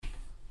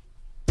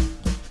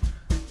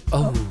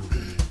Oh,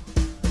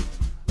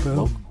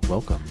 Boom.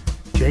 welcome.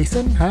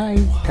 Jason, hi.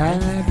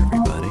 Dad.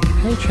 Everybody.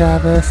 Hey,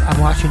 Travis. I'm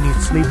watching you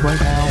sleep right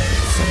now.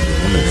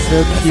 It's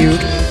so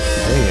cute.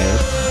 Hey,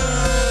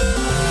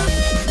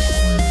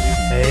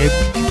 Babe,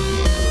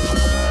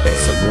 Ed.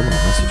 Subliminal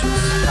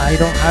messages. I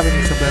don't have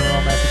any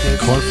subliminal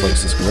messages.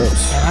 Cornflakes is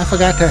gross. And I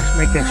forgot to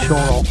make that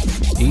churro.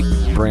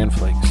 Eat bran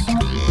flakes.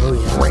 Oh,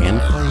 yeah. Bran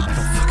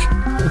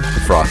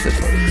flakes? Frosted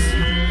flakes.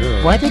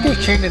 Ugh. Why did they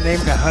change the name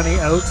to Honey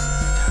Oats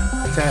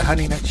instead of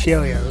Honey Nut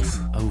Cheerios?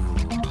 Oh.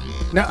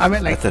 No, I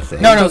meant like... That's a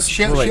thing. No,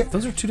 Wait,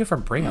 those are two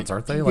different brands,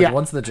 aren't they? Like Yeah.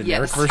 one's the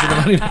generic Yes. version of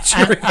Honey Nut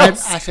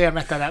Cheerios. Actually, I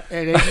messed that up.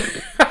 It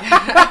is...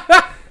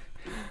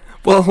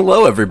 Well,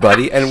 hello,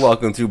 everybody, and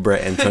welcome to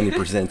Brett and Tony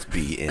Presents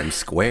BM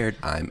Squared.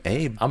 I'm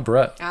Abe. I'm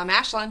Brett. I'm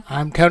Ashlyn.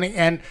 I'm Tony,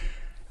 and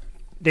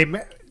the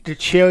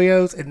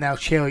Cheerios and now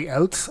Cherry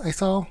Oats, I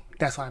saw.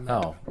 That's what I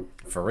meant. Oh,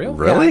 for real?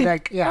 Really?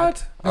 Yeah,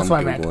 What? that's I'm what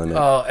I meant. Googling it.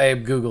 Oh,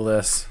 Abe, Google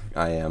this.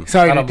 I am.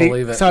 Sorry, I don't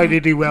believe it. Sorry to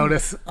derail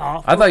this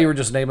off. I thought you were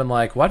just naming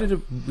like, why did it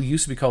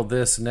used to be called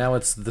this, and now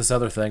it's this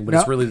other thing, but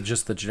it's No. really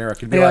just the generic.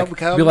 It'd be Yeah, like,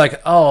 because-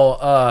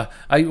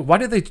 why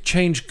did they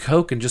change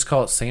Coke and just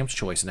call it Sam's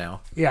Choice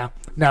now? Yeah,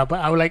 no, but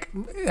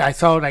I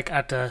saw like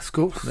at the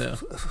school Yeah.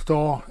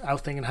 store. I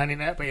was thinking Honey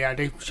Nut, but yeah,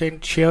 they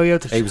changed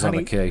Cheerios to Abe's on the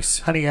honey, case.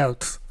 honey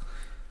Oats.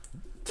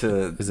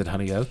 To Is it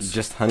Honey Oats?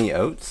 just Honey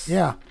Oats?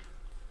 Yeah,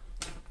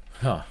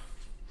 Huh.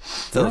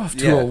 So, We're off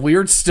to a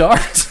weird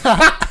start.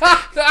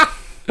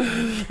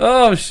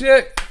 Oh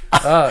shit!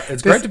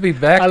 It's great to be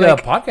back I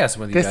like- podcasting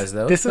with you this guys,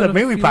 though. this It's is been a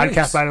movie few podcast,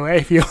 weeks. by the way.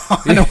 If you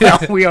know,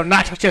 we are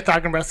not just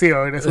talking about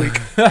cereal this week.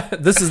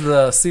 This is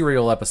the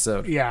cereal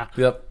episode. Yeah,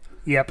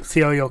 Yep.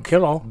 cereal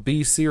killer.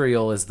 B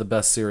cereal is the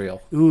best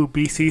cereal. Ooh,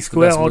 BC The best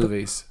squirrel.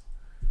 movies.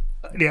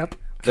 Yep.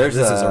 There's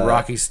This is a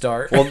rocky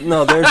start. Well,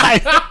 no, there's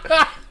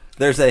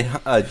a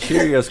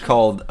Cheerios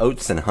called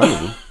Oats and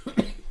Honey.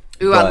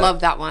 Ooh, I But- love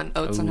that one.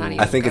 Oats and honey.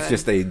 I think is it's good.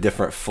 just a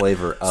different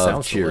flavor of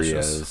Sounds Cheerios.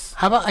 delicious.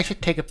 How about I should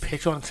take a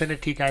picture and send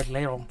it to you guys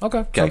later?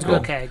 Okay, sounds cool.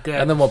 good. Okay, good.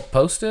 And then we'll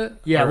post it.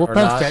 Yeah, Or- we'll or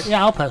post not? it.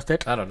 Yeah, I'll post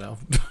it. I don't know.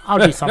 I'll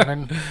do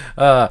something.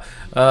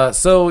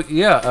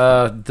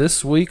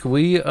 This week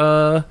we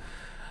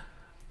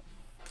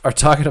are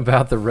talking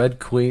about the Red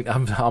Queen.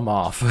 I'm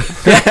off.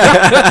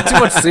 Too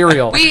much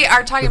cereal. We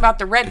are talking about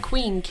the Red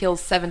Queen kills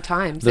 7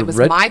 times. The It was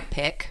Red- my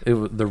pick.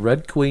 The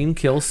Red Queen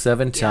kills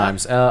 7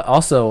 times.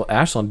 Also,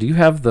 Ashlyn, do you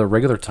have the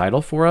regular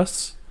title for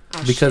us?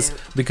 Oh, because shoot.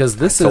 because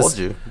this I is told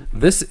you.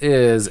 this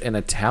is an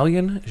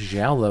Italian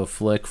giallo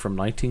flick from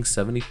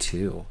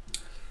 1972.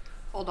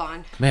 Hold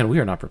on. Man, we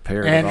are not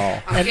prepared And-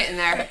 at all. I'm getting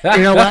there.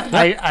 You know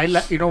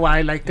what? You know why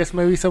I like this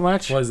movie so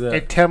much? Why is that?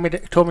 It told me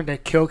the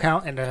kill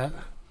count and the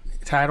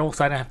title,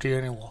 so I didn't have to do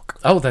any work.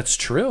 Oh, that's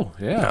true.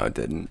 Yeah. No, it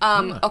didn't.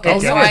 Okay,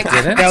 so no, I, it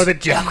didn't. That was a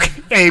joke.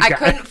 Abe I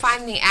got it. couldn't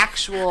find the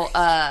actual,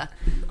 I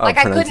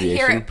couldn't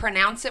hear pronunciation? it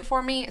pronounce it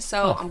for me,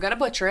 so I'm going to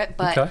butcher it,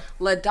 but Okay.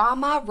 La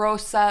Dama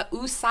Rosa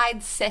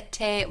Uside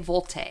Sette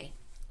Volte.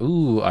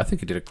 Ooh, I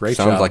think you did a great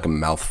Sounds job. like a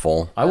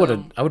mouthful. I would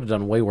have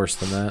done way worse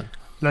than that.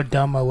 La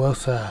Dama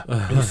Rosa,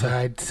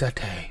 Lucide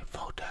Sete,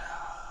 Volta.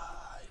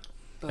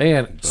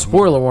 And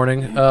spoiler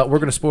warning, we're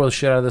going to spoil the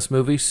shit out of this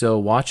movie, so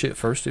watch it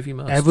first if you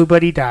must.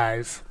 Everybody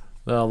dies.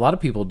 A lot of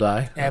people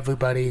die.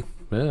 Everybody.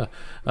 Yeah.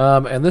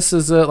 And this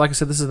is, like I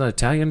said, this is an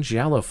Italian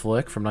giallo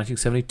flick from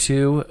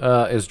 1972.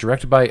 Is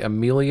directed by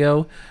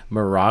Emilio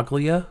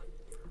Miraglia.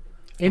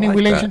 Any like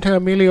relation that. to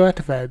Emilio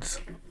Estevez?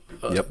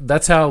 Yep.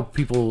 That's how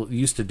people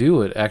used to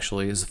do it,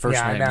 actually, is the first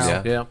Yeah, I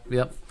names. know.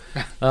 Yep.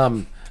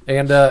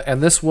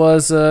 And this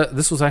was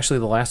actually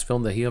the last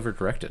film that he ever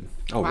directed.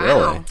 Oh,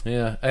 Wow.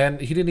 Yeah. And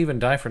he didn't even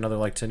die for another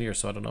like 10 years,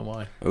 so I don't know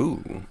why. really?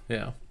 Ooh.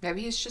 Yeah.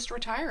 Maybe he's just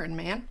retiring,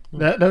 man.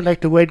 That looked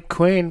like the Red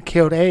Queen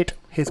killed 8.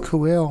 His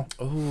Quill.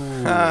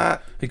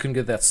 He couldn't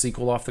get that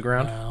sequel off the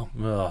ground. No.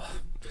 Ugh.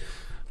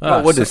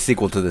 What would the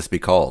sequel to this be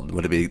called?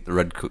 Would it be The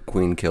Red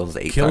Queen Kills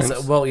 8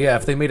 times? Well, yeah,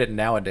 if they made it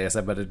nowadays,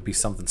 I bet it'd be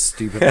something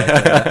stupid like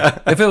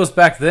that. If it was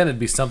back then, it'd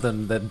be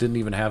something that didn't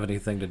even have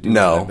anything to do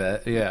No. with it, I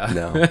bet. Yeah.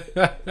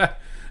 No.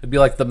 It'd be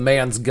like the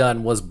man's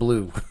gun was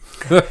blue.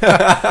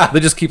 They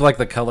just keep like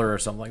the color or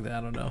something like that.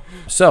 I don't know.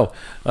 So,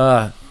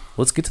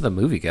 let's get to the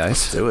movie,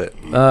 guys. Do it.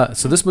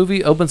 So this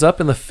movie opens up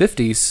in the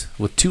 50s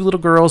with 2 little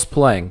girls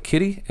playing,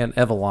 Kitty and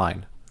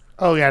Eveline.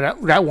 Oh, yeah,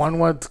 that one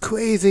was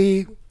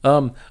crazy.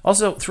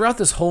 Also, throughout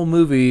this whole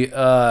movie,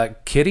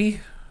 Kitty,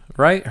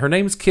 right? Her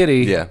name's Kitty.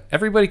 Yeah.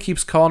 Everybody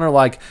keeps calling her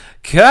like,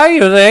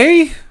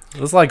 Kitty.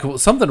 It's like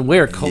something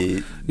weird.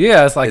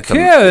 Yeah, it's like, It's a-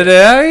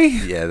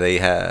 Kitty. Yeah, they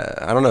have.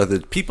 I don't know.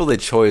 The people they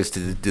chose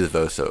to do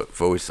the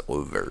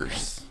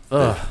voiceovers.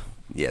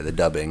 Yeah, the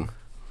dubbing.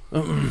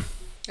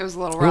 It was a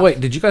little Wait, rough. wait,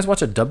 did you guys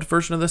watch a dubbed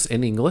version of this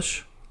in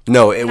English?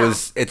 No, it No.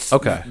 was. It's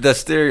Okay. the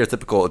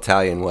stereotypical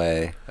Italian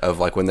way of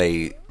like when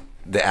the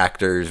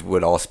actors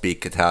would all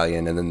speak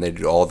Italian and then they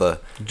do all the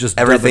Just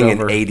dub everything it in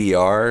over.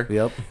 ADR.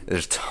 Yep.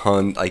 There's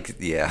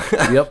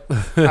Yep.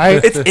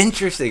 It's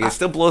interesting. It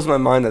still blows my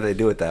mind that they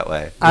do it that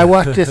way. I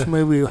watched this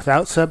movie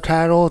without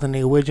subtitles in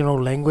the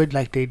original language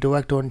like the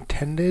director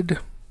intended.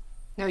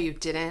 No, you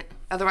didn't.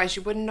 Otherwise,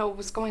 you wouldn't know what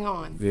was going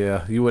on.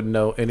 Yeah, you wouldn't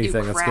know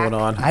anything that's crack. going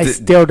on. I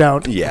still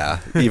don't. Yeah,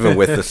 even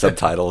with the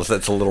subtitles,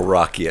 that's a little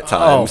rocky at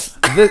Oh, times.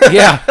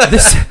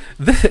 this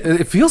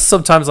it feels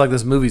sometimes like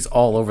this movie's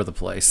all over the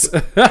place.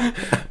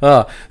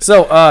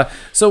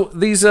 So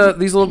these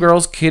little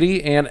girls,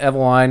 Kitty and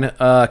Eveline.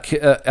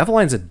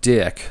 Eveline's a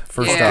dick.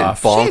 First Yeah,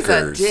 off,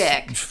 Bonkers. she's a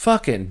dick.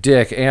 fucking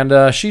dick,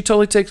 and she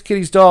totally takes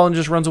Kitty's doll and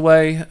just runs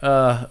away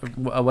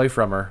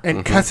from her.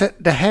 And cuts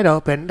the head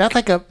open. That's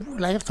like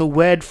that's a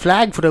red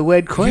flag for the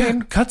Red Queen. Yeah,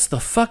 cuts the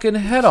fucking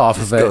head off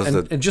of it goes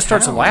and, to and just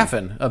starts town.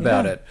 laughing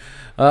about it.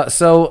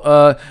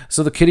 So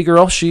the kitty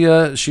girl, she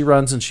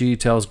runs and she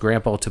tells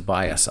Grandpa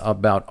Tobias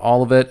about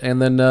all of it,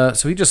 and then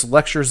so he just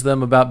lectures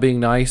them about being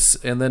nice,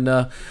 and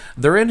then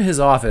they're in his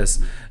office,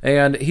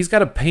 and he's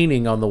got a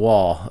painting on the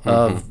wall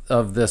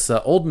of this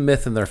old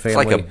myth in their It's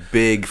family. like a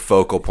big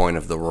focal point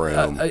of the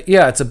room.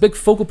 Yeah, it's a big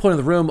focal point of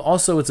the room.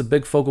 Also, it's a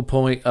big focal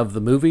point of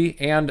the movie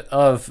and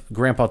of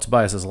Grandpa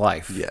Tobias's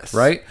life. Yes.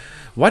 Right?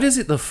 Why does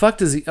he... The fuck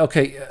does he...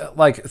 Okay,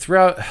 like,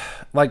 throughout...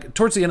 Like,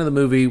 towards the end of the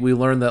movie, we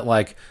learn that,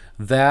 like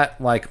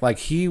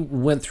he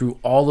went through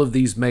all of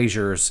these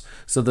measures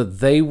so that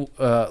they,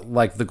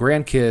 like, the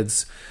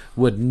grandkids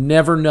would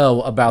never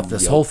know about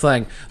this whole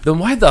thing. Then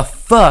why the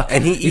fuck...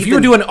 And he if you even- were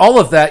doing all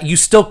of that, you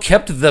still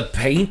kept the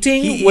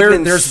painting He where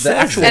even there's the says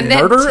actual it. And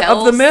then murder of the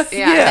tells- myth?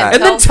 yeah, Yeah.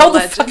 And then tells tell the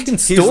legend. fucking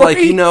He's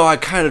story? like, I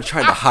kind of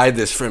tried to hide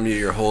this from you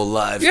your whole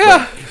life.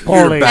 Yeah. but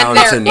you're Holy. bound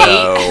And to they're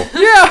know.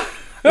 Yeah.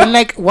 And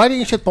like, why didn't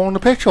you just burn the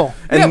picture?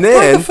 And Yeah, burn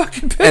then, the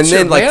fucking picture, and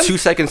then, like man. 2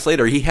 seconds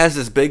later, he has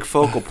this big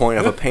focal point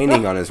of a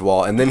painting on his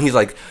wall, and then he's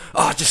like,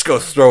 "Oh, just go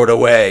throw it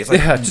away." It's like,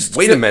 Yeah, just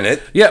wait a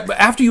minute. Yeah, but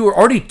after you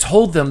already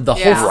told them the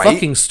Yeah. whole Right?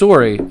 fucking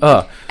story.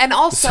 And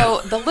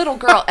also, the little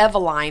girl,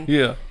 Eveline,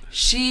 Yeah.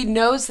 she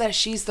knows that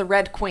she's the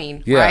Red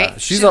Queen, Yeah, right?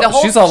 she's all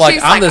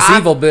like, "I'm this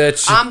evil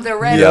bitch." I'm the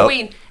Red Yep.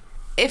 Queen.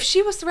 If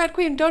she was the Red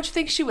Queen, don't you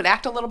think she would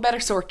act a little better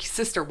so her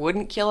sister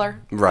wouldn't kill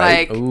her?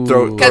 Right. Like,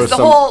 Throw because the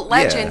some- whole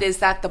legend yeah. is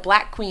that the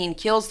Black Queen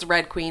kills the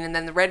Red Queen, and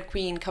then the Red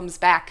Queen comes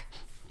back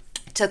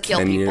to kill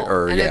 10 people. year,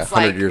 or and yeah, it's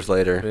 100 like, years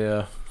later.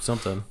 Yeah,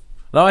 something.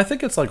 No, I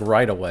think it's like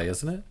right away,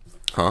 isn't it?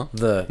 Huh?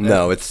 The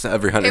No, it's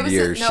every 100 It was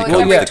years no, she it's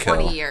comes every to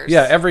 20 kill. years.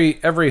 Yeah, every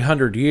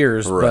 100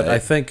 years. But Right. I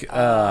think,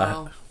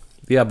 Oh.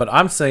 yeah, but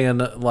I'm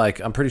saying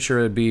like I'm pretty sure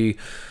it'd be.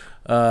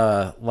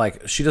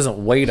 Like she doesn't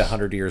wait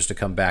 100 years to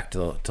come back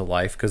to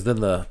life, because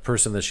then the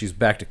person that she's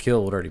back to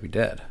kill would already be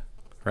dead,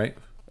 right?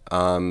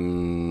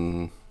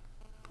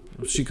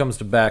 She comes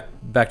to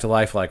back to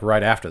life like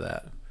right after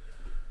that.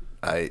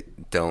 I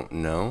don't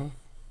know.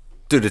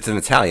 Dude, it's an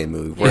Italian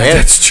movie.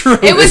 That's true.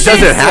 It was It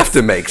doesn't in- have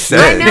to make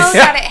sense. I know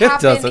that it It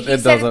happened. doesn't, He it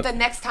said doesn't. the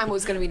next time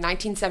was going to be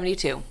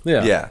 1972.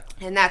 Yeah. Yeah.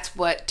 And that's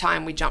what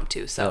time we jumped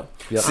to. So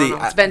Yep. I don't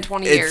know, it's been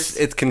 20 years.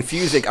 It's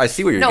confusing. I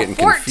see where you're No, getting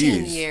 14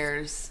 confused.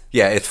 years.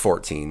 Yeah, it's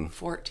 14.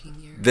 14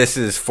 years. This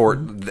is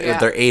Yeah.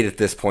 they're 8 at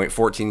this point.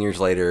 14 years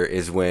later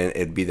is when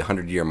it'd be the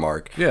 100-year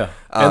mark. Yeah,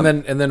 and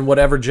then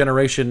whatever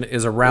generation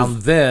is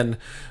around then,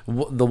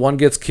 the one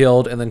gets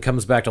killed and then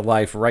comes back to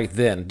life right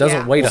then. Doesn't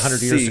Yeah. wait Well,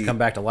 100 years to see, come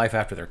back to life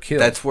after they're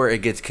killed. That's where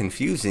it gets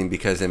confusing,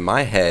 because in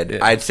my head,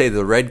 I'd say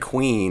the Red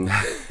Queen,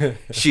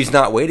 she's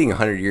not waiting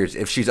 100 years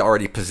if she's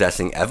already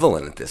possessing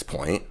Evelyn at this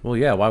point. well,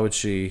 yeah. Why would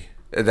she?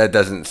 That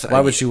doesn't. Why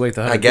would she wait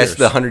the 100 I guess years?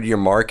 the 100-year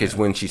mark is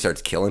when she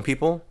starts killing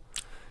people,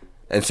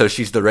 and so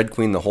she's the Red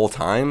Queen the whole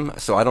time.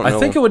 So I don't know. I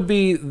think it would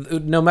be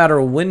no matter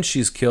when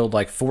she's killed,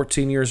 like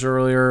 14 years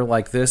earlier,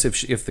 like this.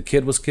 If the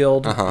kid was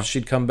killed,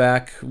 she'd come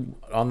back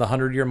on the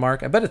 100-year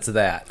mark. I bet it's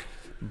that.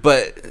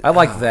 But I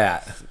like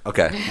that.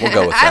 okay, we'll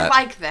go with I that.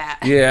 like that.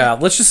 Yeah,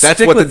 let's just That's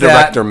stick what the with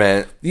that. director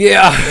meant.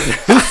 Yeah,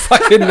 who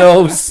fucking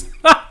knows?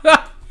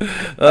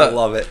 I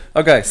love it.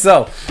 Okay,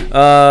 so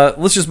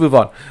let's just move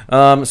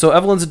on. So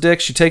Evelyn's a dick.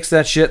 She takes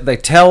that shit. They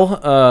tell.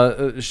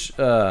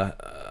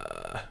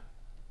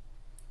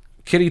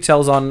 Kitty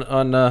tells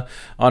on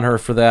her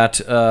for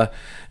that.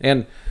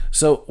 And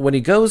so when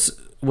he goes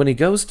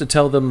to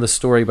tell them the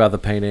story about the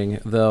painting,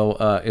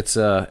 though,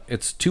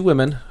 it's two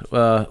women.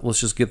 Let's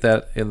just get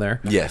that in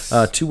there. Yes.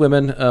 Two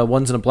women.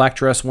 One's in a black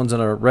dress. One's in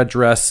a red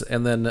dress.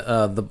 And then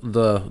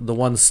the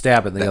one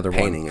stabbing the That other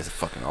painting one. is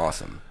fucking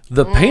awesome.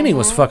 The painting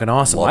was fucking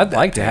awesome. Love I'd that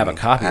like to have a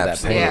painting. copy of that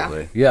painting.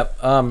 Absolutely.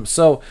 Yep.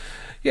 So,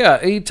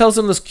 yeah, he tells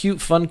them this cute,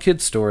 fun kid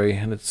story,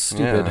 and it's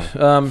stupid.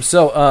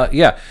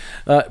 Yeah.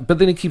 But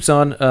then he keeps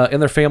on.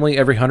 In their family,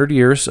 every 100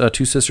 years,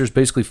 two sisters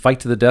basically fight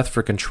to the death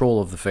for control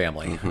of the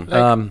family.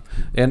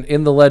 And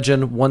in the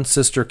legend, one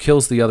sister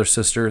kills the other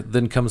sister,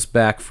 then comes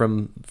back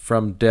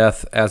from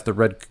death as the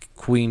Red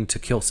Queen to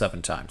kill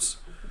 7 times.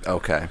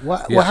 Okay.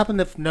 What Yeah. what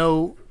happened if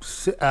no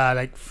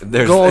like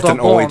There's- girls it's are an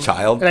only born?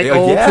 child? Like Yeah,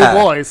 all yeah. 2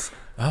 boys?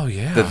 Oh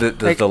yeah.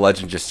 Does Like- the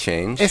legend just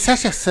change? It's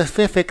such a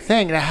specific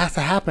thing that has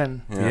to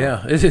happen.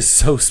 Yeah, it is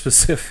so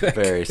specific.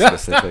 Very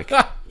specific.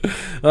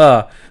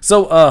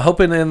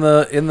 Hoping in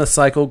the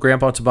cycle,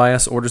 Grandpa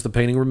Tobias orders the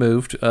painting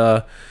removed.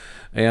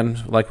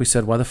 And like we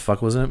said, why the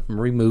fuck wasn't it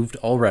removed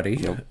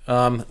already?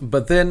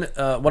 But then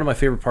one of my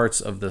favorite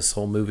parts of this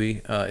whole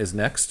movie is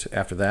next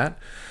after that.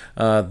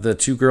 The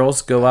two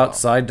girls go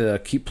outside to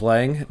keep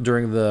playing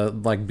during the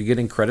like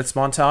beginning credits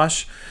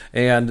montage,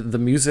 and the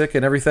music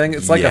and everything.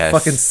 It's like a Yes.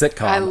 fucking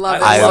sitcom. I love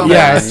it I so much.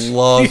 Yes.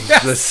 love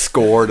the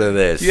score to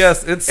this.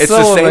 Yes, it's it's so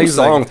the same amazing.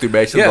 song through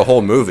basically Yeah. the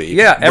whole movie.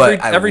 Yeah,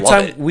 but I every love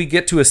time it. we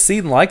get to a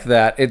scene like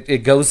that,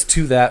 it goes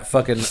to that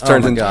fucking. Oh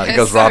turns my into god! it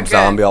goes It's so Rob good.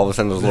 Zombie. All of a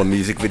sudden, there's a little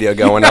music video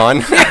going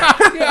on.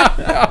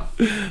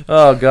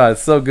 Oh god,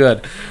 it's so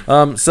good.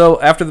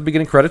 So after the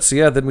beginning credits,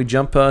 then we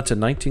jump to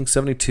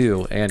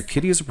 1972, and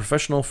Kitty is a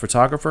professional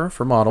photographer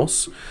for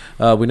models.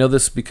 We know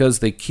this because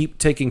they keep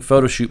taking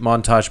photo shoot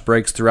montage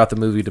breaks throughout the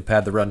movie to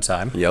pad the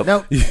runtime. Yep.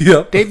 No,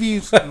 Yep. they've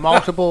used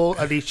multiple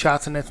of these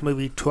shots in this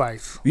movie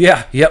twice.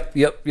 Yeah. Yep.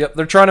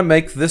 They're trying to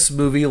make this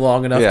movie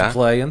long enough Yeah. to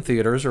play in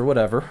theaters or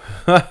whatever.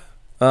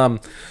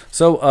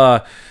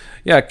 Outside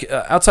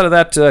of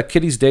that,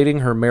 Kitty's dating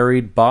her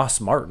married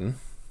boss, Martin.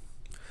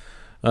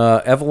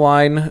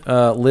 Eveline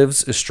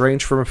lives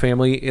estranged from her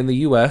family in the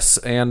U.S.,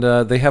 and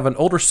they have an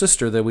older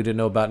sister that we didn't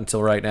know about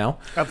until right now,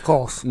 Of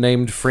course.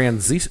 named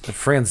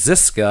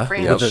Franziska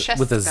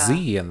with a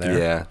Z in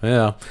there.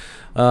 Yeah.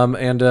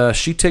 And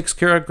she takes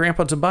care of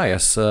Grandpa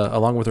Tobias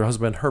along with her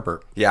husband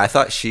Herbert. Yeah, I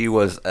thought she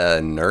was a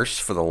nurse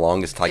for the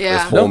longest time.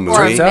 Yeah. This whole Nope,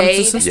 Or a movie, turns out it's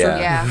a maid. sister.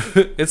 Yeah.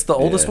 It's the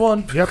oldest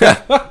one. Yep.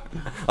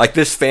 like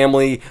this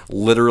family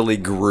literally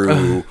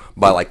grew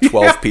by like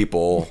 12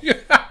 people.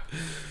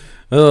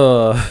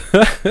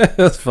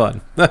 That's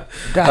fun.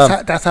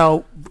 That's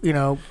how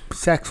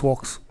sex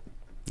works.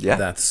 Yeah,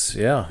 That's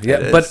yeah,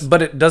 It but is.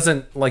 but it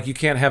doesn't, like, you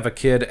can't have a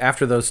kid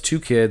after those two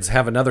kids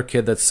have another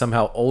kid that's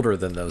somehow older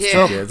than those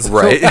Yeah. two kids.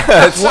 right.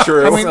 That's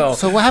true. I mean, So-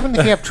 so what happens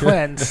if you have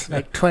twins,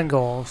 like twin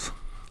girls?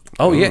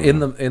 Oh yeah, in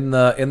their In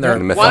the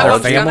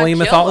mythology. family Gonna kill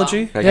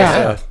mythology. I guess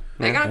Yeah. so.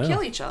 They're gonna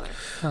kill each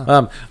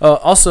other.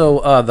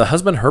 Also, the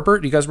husband Herbert.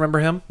 Do you guys remember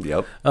him?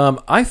 Yep.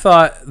 I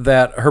thought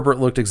that Herbert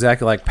looked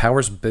exactly like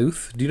Powers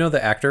Booth. Do you know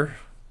the actor?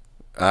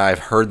 I've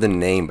heard the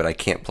name, but I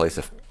can't place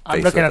a face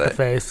I'm looking with at it. the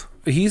face.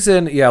 He's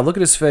in. Yeah, look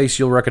at his face.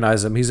 You'll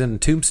recognize him. He's in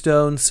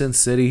Tombstone, Sin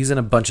City. He's in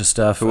a bunch of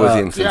stuff. Who was he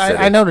in Sin Yeah, City?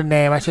 I know the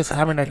name. I just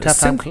having a tough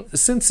time.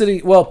 Sin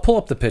City. Well, pull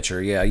up the picture.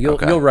 Yeah, you'll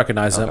Okay. you'll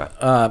recognize him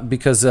Okay.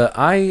 because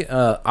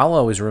I'll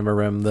always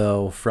remember him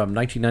though from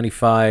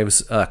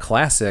 1995's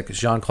classic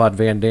Jean-Claude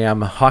Van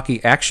Damme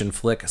hockey action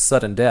flick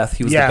Sudden Death.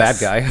 He was Yes.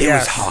 the bad guy. It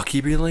Yes. was hockey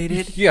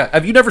related. Yeah,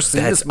 have you never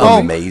seen That's this movie?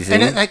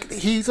 amazing. And like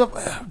he's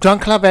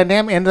Jean-Claude Van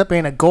Damme ended up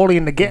being a goalie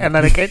in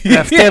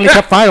the Stanley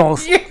Cup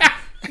Finals.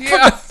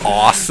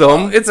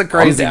 Awesome. It's a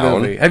crazy I'm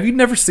down. movie. Have you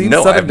never seen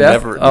No, Sudden I've Death?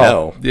 never-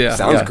 no. Yeah,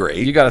 Sounds yeah. great.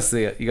 You gotta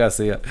see it. You gotta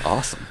see it.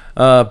 Awesome.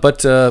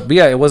 But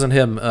yeah, it wasn't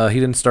him. He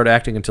didn't start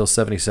acting until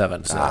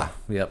 77. So,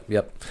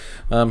 yep.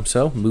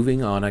 So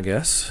moving on, I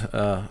guess,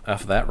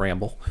 after that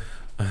ramble.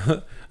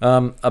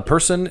 A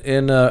person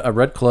in a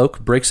red cloak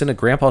breaks into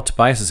Grandpa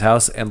Tobias's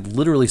house and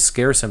literally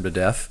scares him to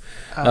death,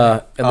 and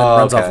then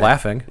runs off okay.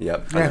 laughing.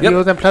 Yep. Yeah, he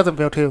was in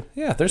Pleasantville too.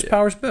 Yeah, there's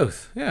Powers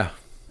Booth. Yeah.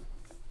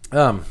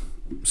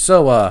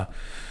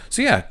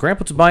 So yeah,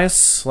 Grandpa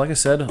Tobias, like I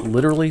said,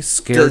 literally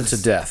scared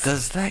to death.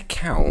 Does that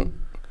count?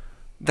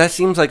 That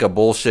seems like a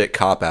bullshit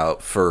cop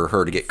out for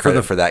her to get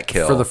credit for that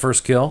kill. For the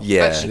first kill.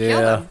 yeah. But she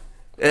killed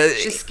him.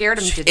 She scared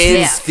him to In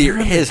death.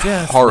 theory, his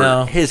death. heart,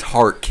 No. his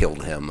heart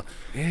killed him.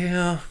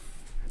 Yeah.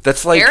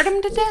 That's like Scared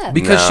him to death.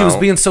 Because she was No.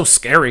 being so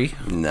scary.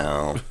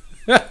 no.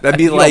 That'd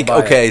be don't like buy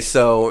it. okay,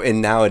 so in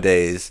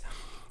nowadays,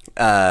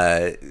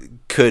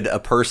 could a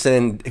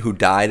person who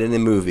died in a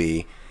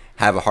movie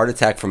have a heart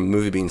attack from a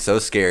movie being so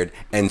scared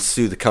and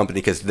sue the company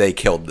because they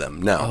killed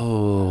them? No.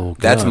 Oh,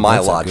 That's God, my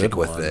that's a logic good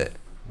with one. it.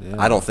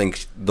 I don't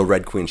think the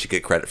Red Queen should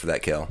get credit for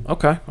that kill.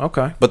 Okay.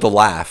 But the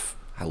laugh,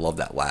 I love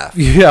that laugh.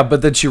 Yeah,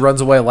 but then she runs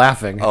away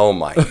laughing. Oh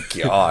my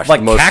gosh.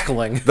 Like the most,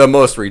 cackling. The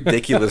most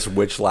ridiculous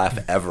witch laugh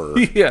ever.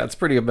 Yeah, it's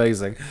pretty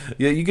amazing.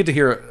 Yeah, you get to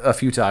hear it a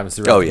few times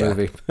throughout the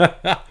movie.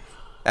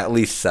 At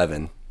least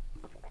 7.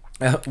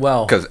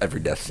 Well, Because every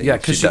death scene, yeah,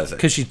 she does it.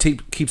 because she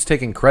keeps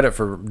taking credit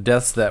for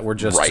deaths that were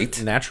just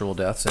Right. natural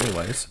deaths,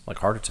 anyways, like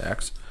heart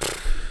attacks.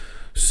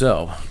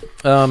 So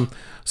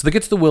they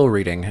get to the will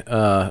reading,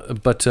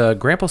 but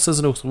Grandpa says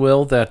in his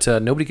will that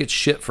nobody gets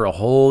shit for a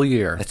whole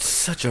year. It's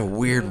such a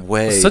weird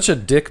way. Such a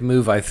dick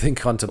move, I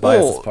think, on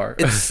Tobias' Well,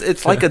 part.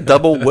 It's like a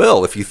double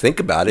will if you think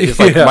about it. It's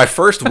like Yeah. my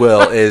first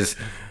will is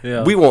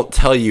Yeah. we won't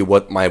tell you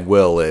what my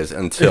will is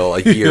until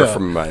a year Yeah.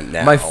 from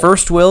now. My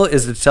first will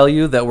is to tell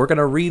you that we're going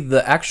to read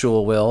the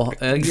actual will.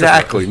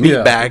 exactly. Meet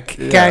Yeah. back.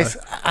 Guys,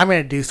 I'm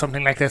gonna do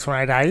something like this when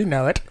I die. You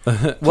know it.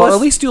 Well, at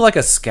least do like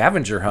a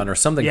scavenger hunt or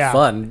something Yeah.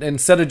 fun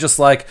instead of just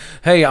like,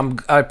 hey,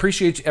 I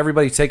appreciate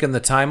everybody taking the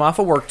time off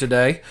of work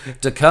today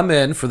to come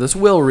in for this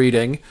will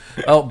reading.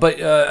 Oh, but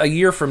a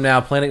year from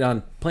now, plan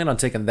on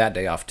taking that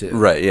day off too.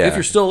 Right, yeah. If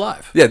you're still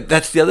alive. Yeah,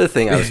 that's the other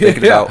thing I was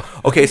thinking Yeah. about.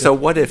 Okay, so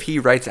what if he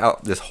writes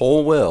out this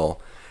whole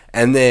will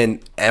and then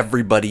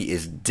everybody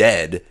is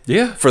dead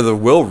Yeah. for the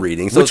will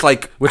reading? So it's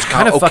like which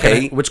how- kind of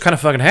okay,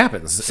 fucking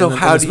happens. so in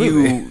how this do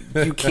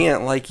movie. you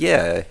can't like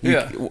Yeah.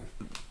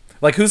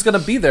 Like, who's going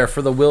to be there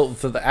for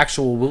the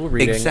actual will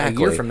reading a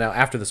Exactly. year from now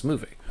after this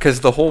movie? Because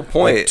the whole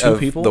point two of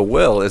people? the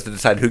will is to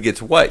decide who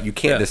gets what. You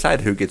can't Yeah.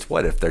 decide who gets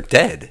what if they're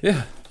dead.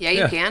 Yeah. Yeah,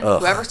 you can. Ugh.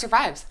 Whoever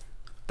survives.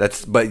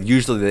 But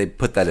usually they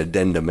put that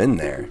addendum in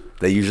there.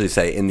 They usually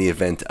say in the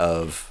event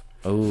of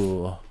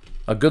Oh,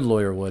 a good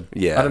lawyer would.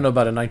 Yeah. I don't know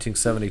about a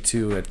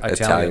 1972 Italian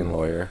Italian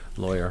lawyer.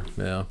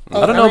 Yeah.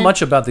 Oh, I don't know mean,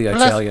 much about the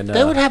unless Italian.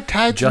 they would have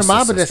ties to the justice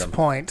mob at this system.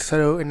 point.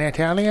 So in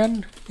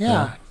Italian,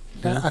 I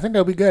think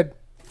they'll be good.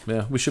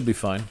 Yeah, we should be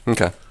fine.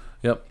 Okay.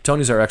 Yep.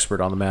 Tony's our expert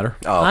on the matter.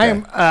 Oh, okay.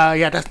 I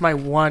am. That's my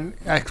one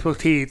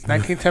expertise.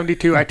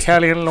 1972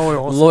 Italian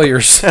lawyers.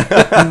 Lawyers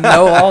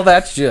know all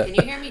that shit. Can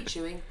you hear me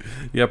chewing?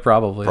 Yeah,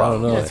 probably. I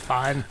don't know. It's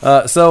fine.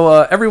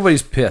 So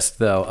everybody's pissed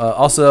though.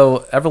 Also,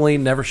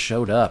 Eveline never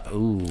showed up.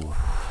 Ooh.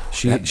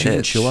 She didn't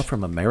bitch. show up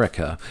from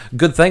America.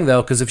 Good thing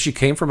though, because if she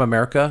came from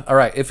America, all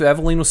right. If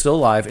Eveline was still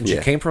alive and she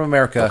Yeah. came from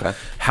America, Okay.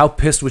 how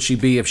pissed would she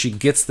be if she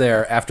gets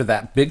there after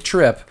that big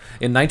trip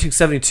in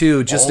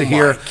 1972 just Oh to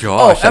hear, my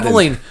gosh, "Oh, I didn't-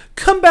 Eveline,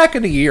 come back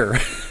in a year."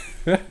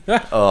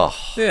 Ugh.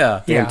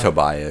 Yeah. Being Yeah.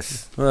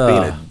 Tobias. being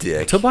a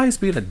dick. Tobias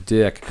being a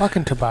dick.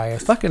 Fucking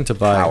Tobias. Fucking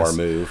Tobias. Power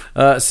move.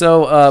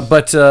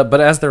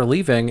 But as they're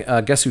leaving,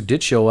 guess who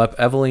did show up?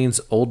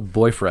 Eveline's old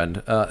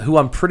boyfriend, who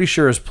I'm pretty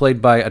sure is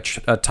played by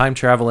a time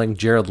traveling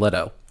Jared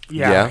Leto.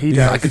 Yeah, he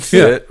I does. could see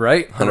it.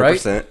 Right?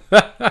 100%.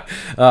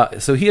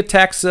 So he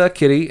attacks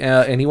Kitty,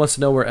 and he wants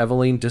to know where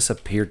Eveline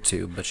disappeared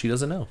to, but she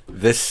doesn't know.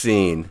 This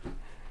scene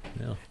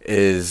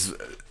is...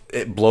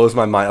 It blows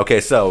my mind.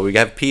 Okay, so we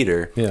got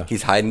Peter. Yeah.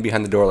 He's hiding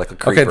behind the door like a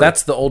creeper. Okay,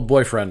 that's the old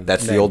boyfriend.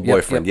 That's the name. old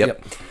boyfriend.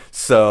 Yep.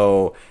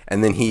 So,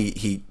 and then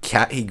he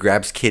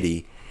grabs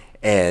Kitty,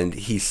 and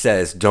he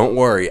says, "Don't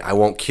worry, I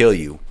won't kill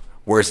you.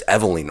 Where's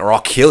Eveline? Or I'll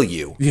kill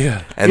you."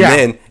 Yeah. And Yeah.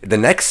 then the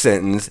next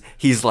sentence,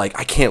 he's like,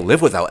 "I can't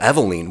live without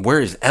Eveline.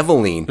 Where is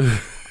Eveline?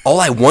 All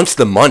I want's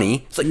the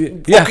money." It's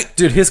like, Yeah, okay,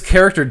 dude, his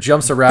character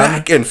jumps around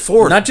Back and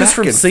forth, not just back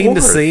from and scene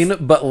to forth. scene,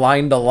 but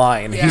line to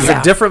line. He's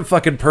Yeah. a different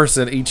fucking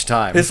person each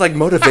time. his like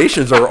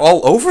motivations are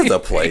all over the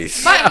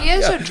place, But he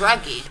is a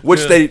druggie.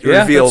 which they Yeah,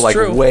 reveal that's like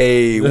true.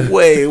 way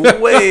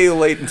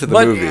late into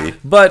the movie.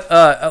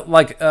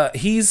 But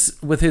he's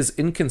with his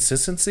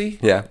inconsistency,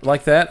 Yeah.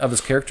 like that of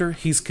his character.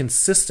 He's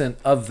consistent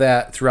of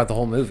that throughout the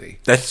whole movie,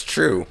 That's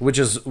true. which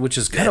is kind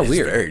That of is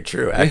weird. very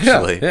true,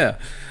 actually. Yeah.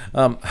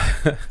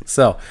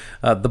 So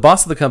the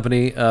boss of the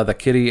company, the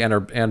Kitty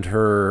and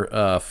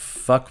her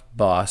fuck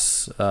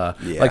boss,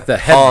 like the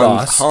head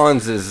boss.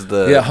 Hans is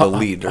the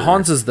leader.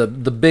 Hans is the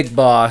big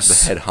boss,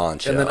 The head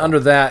honcho. and then under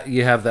that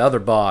you have the other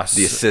boss,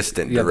 The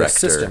assistant You have director,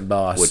 the assistant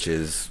boss, which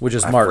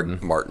is Martin.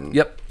 Martin.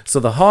 Yep. So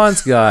the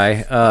Hans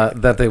guy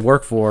that they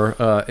work for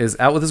is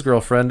out with his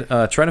girlfriend,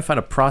 trying to find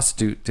a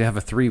prostitute to have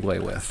a three-way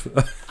with.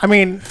 I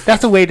mean,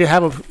 that's a way to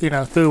have a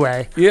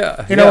throughway.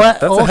 Yeah, You know what?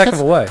 That's Oh, a heck of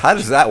just- a way. How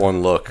does that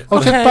one look?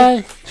 Oh,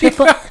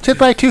 just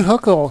by two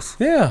hookers.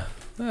 Yeah.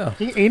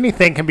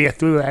 Anything can be a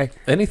throughway.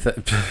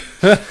 Anything.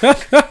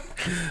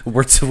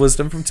 Words of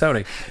wisdom from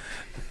Tony.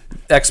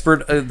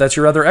 Expert. That's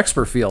your other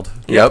expert field.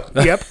 Yep.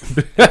 Yep.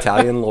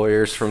 Italian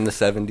lawyers from the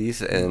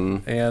 70s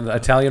and And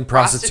Italian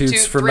prostitutes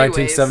Prostitute from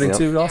three-ways.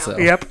 1972 Yep. also.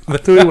 Yep. A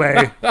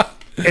throughway.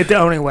 It's the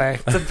only way.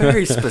 it's a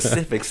very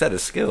specific set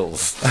of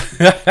skills.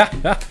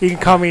 You can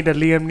call me the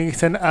Liam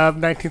Neeson of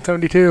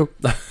 1972.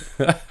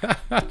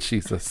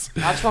 Jesus.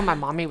 That's when my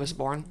mommy was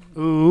born.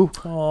 Ooh,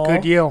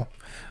 good deal.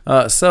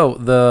 So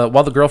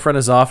while the girlfriend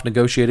is off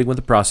negotiating with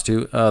the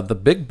prostitute, the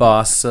big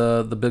boss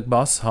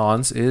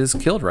Hans is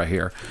killed right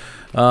here,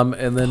 and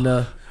then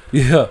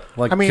killed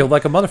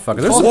like a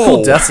motherfucker. There's some cool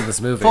Whoa. deaths in this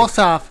movie. First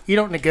off, you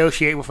don't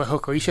negotiate with a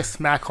hooker. You just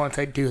smack her and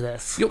say, do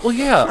this. Yeah, well,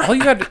 yeah. All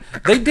you got.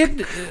 They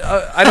did.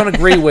 I don't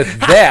agree with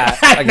that.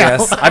 I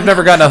guess I've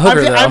never gotten a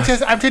hooker though.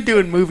 I'm just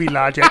doing movie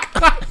logic.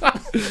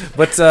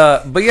 But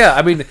yeah,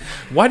 I mean,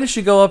 why did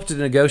she go up to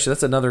negotiate?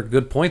 That's another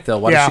good point, though.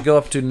 Why did Yeah. she go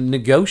up to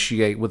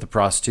negotiate with the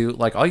prostitute?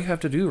 Like, all you have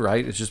to do,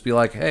 right, is just be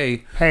like,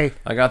 "Hey, Hey,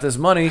 I got this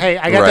money.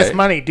 I got this Right.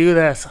 money. Do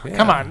this.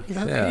 Come on.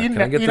 Yeah. You,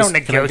 Can I get you this- don't can I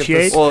get this-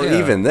 negotiate. Well, Yeah.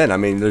 even then, I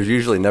mean, there's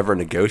usually never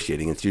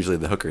negotiating. It's usually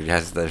the hooker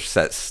has their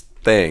set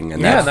thing,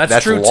 and Yeah,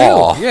 that's true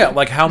law. too. Yeah,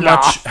 like how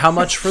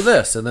much for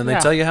this, and then they Yeah.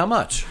 tell you how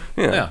much.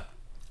 Yeah.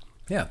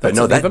 Yeah. But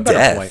no, an that even better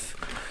death. point.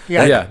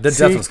 Yeah, Yeah, the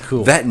death was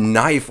cool. That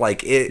knife,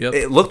 like Yep.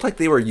 it looked like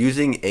they were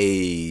using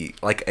a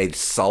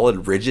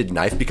solid, rigid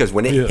knife because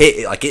when it Yeah.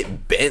 hit,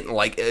 it bent.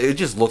 Like it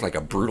just looked like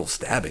a brutal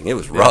stabbing. It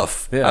was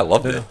rough. Yeah. I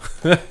loved it.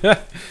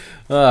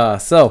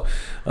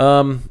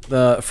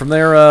 From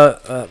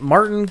there,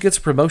 Martin gets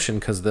a promotion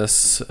because of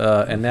this,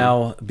 and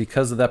now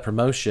because of that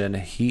promotion,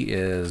 he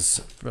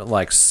is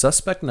like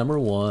suspect number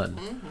one.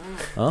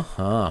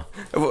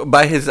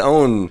 By his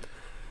own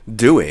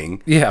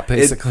doing. Yeah,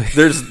 basically.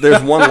 There's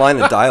one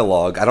line of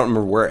dialogue. I don't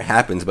remember where it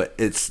happens, but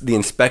it's the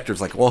inspector's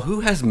like, "Well,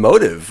 who has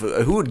motive?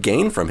 Who would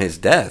gain from his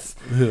death?"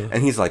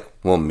 And he's like,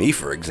 "Well, me,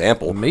 for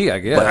example. Me, I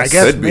guess. But I it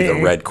guess could be the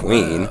me. Red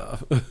Queen."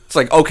 It's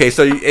like, okay,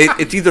 so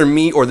it's either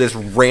me or this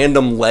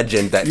random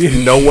legend that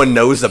no one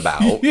knows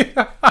about.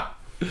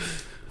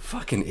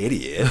 Fucking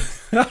idiot.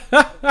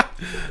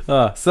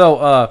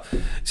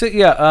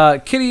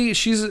 Kitty,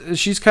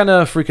 she's kind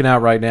of freaking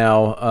out right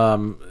now,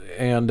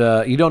 and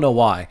you don't know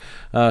why.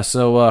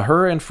 So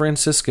her and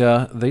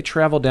Francisca, they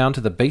travel down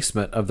to the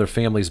basement of their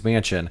family's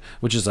mansion,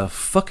 which is a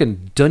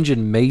fucking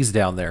dungeon maze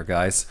down there,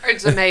 guys.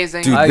 It's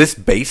amazing. Dude, this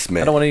I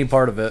basement. don't want any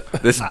part of it.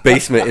 This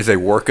basement is a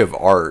work of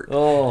art.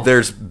 Oh.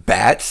 There's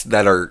bats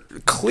that are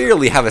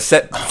clearly have a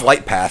set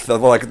flight path. They're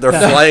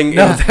flying in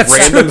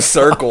random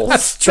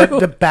circles.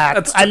 The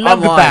bats. I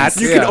love the on bats.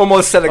 You can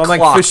almost set a On, like,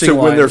 clock fishing to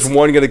when there's lines.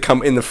 one going to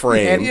come in the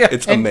frame.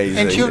 It's amazing.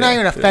 And she was not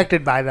even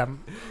affected by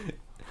them.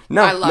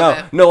 No, I love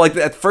it. no. Like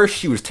at first,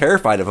 she was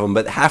terrified of them,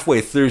 but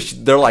halfway through,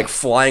 they're like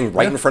flying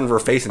right in front of her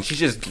face, and she's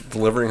just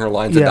delivering her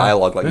lines of Yeah.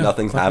 dialogue like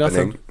nothing's Like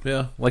happening. nothing.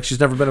 Yeah, like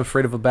she's never been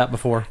afraid of a bat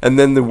before. And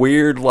then the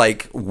weird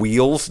like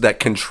wheels that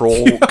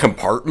control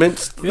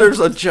compartments. There's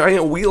a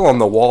giant wheel on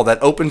the wall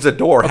that opens a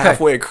door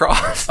halfway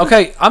across.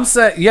 Okay, I'm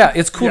saying, yeah,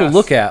 it's cool to Yes.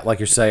 look at, like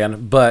you're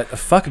saying, but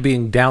fuck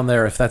being down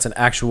there if that's an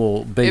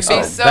actual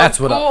basement. so That's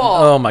what. cool.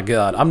 Oh my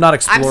god, I'm not I'm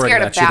exploring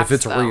scared that of shit bats, if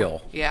it's though.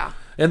 real. Yeah.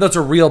 And those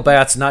are real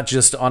bats, not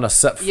just on a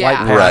set flight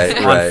Yeah. path Right,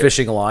 on right.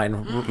 fishing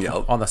line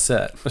Yep. on the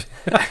set.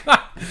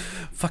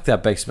 Fuck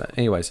that basement.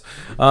 Anyways,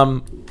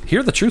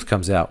 here the truth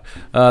comes out.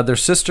 Their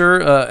sister,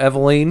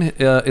 Eveline,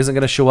 isn't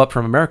going to show up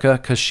from America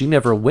because she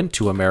never went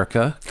to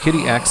America.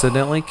 Kitty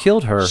accidentally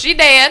killed her. She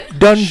did.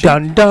 Dun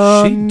dun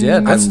dun. She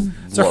did. That's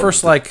our loved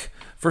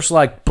first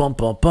bum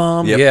bum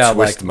bum. Yep, yeah,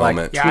 twist like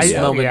moment. Yeah, twist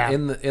I- moment yeah.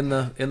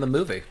 in the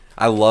movie.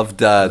 I loved.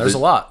 There's a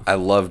lot. I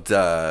loved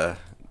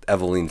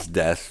Eveline's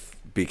death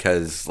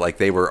because like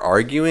they were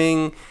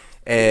arguing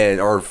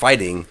or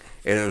fighting,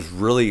 and it was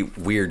really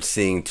weird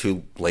seeing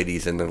two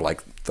ladies in their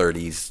like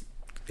 30s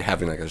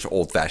having like an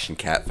old fashioned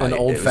cat fight. An It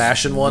was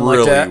old-fashioned one like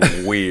really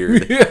that?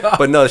 weird.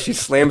 But no, she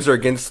slams her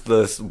against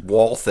this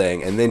wall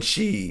thing, and then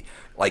she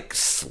like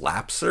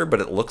slaps her,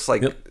 but it looks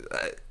like.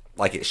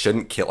 Like it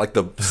shouldn't kill. Like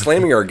the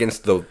slamming her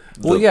against the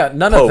Well, the yeah,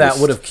 none of that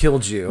post. would have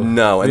killed you.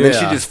 No, and then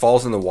she Yeah. just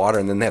falls in the water,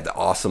 and then they have the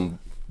awesome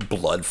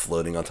blood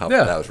floating on top.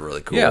 Yeah, of that was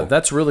really cool. Yeah,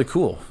 that's really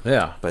cool.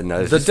 Yeah, But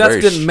no, it's the just death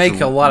very didn't make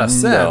a lot of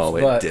sense. No,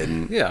 it but,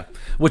 didn't. Yeah,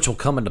 which will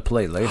come into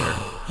play later.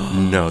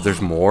 No,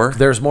 there's more.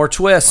 There's more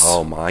twists.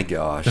 Oh my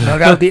gosh! No,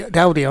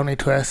 that was the only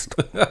twist.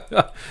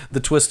 The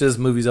twist is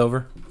movie's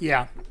over.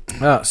 Yeah.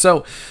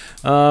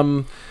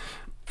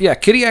 Yeah,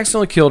 Kitty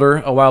accidentally killed her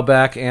a while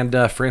back, and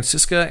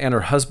Francisca and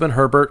her husband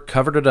Herbert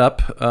covered it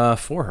up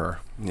for her.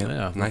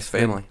 Yeah, nice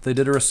family. They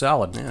did her a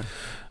salad. Yeah.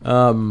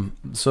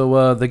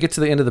 So they get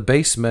to the end of the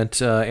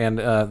basement,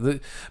 and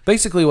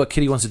basically what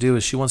Kitty wants to do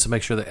is she wants to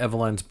make sure that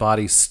Eveline's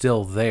body's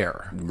still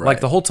there.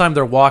 Like the whole time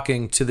they're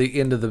walking to the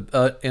end of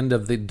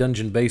the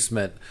dungeon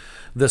basement,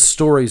 the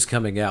story's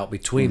coming out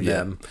between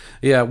them.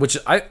 Yeah, which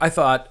I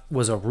thought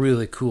was a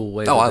really cool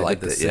way. Oh, that I they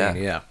liked did this it, yeah.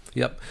 scene. Yeah.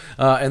 Yep.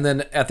 And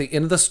then at the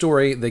end of the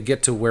story, they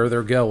get to where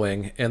they're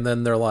going, and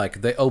then they're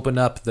like, they open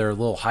up their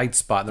little hide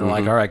spot, and they're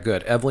Mm-hmm. like, all right,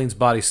 good. Eveline's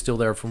body's still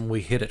there from when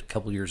we hit it a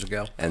couple years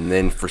ago. And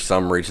then for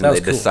some reason That they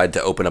was cool. decide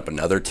to open up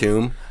another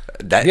tomb.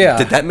 Yeah.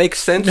 Did that make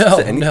sense? No,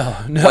 to any- no.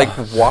 Like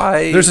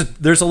why?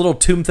 There's a little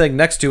tomb thing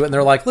next to it, and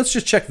they're like, let's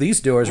just check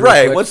these doors. real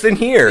right. quick. What's in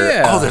here?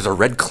 Yeah. Oh, there's a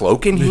red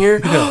cloak in here.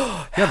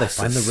 Yeah, they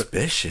find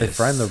suspicious. they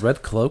find the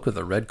red cloak of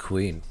the Red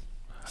Queen.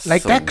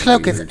 Like So that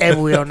cloak is weird.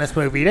 everywhere in this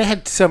movie. They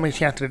had so many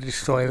chances to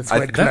destroy this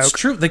red cloak. That's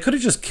true. They could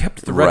have just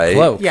kept the red Right.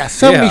 cloak. Yeah,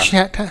 so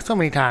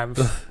many times.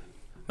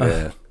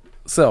 Yeah.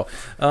 So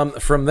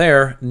from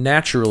there,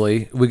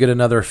 naturally, we get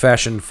another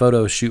fashion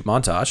photo shoot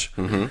montage.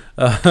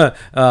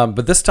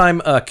 But this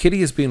time,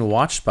 Kitty is being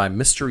watched by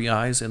mystery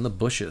eyes in the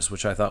bushes,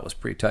 which I thought was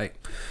pretty tight.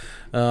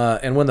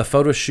 And when the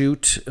photo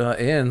shoot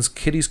ends,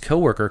 Kitty's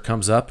coworker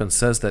comes up and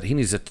says that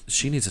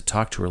she needs to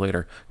talk to her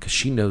later because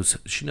she knows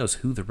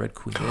who the Red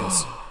Queen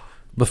is.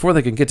 Before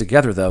they can get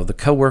together, though, the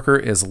coworker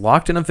is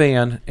locked in a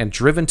van and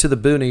driven to the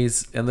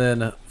boonies, and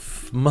then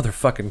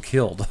motherfucking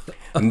killed.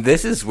 And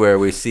this is where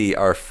we see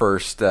our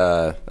first,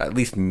 at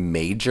least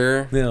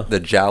major, Yeah. the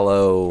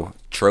Giallo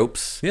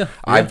tropes. Yeah,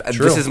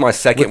 This is my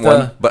second With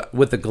one, but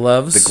with the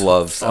gloves. the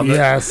gloves.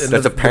 Yes. and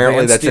That's the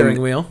apparently van that's steering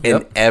in, wheel. in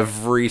Yep.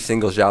 every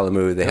single Giallo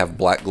movie. They have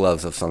black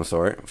gloves of some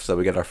sort. So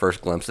we get our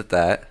first glimpse at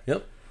that.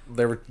 Yep.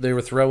 They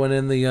were throwing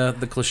in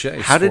the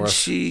cliches. How for did us.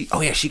 she?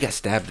 Oh yeah, she got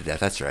stabbed to death.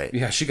 That's right.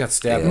 Yeah, she got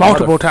stabbed Yeah.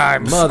 Multiple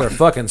times.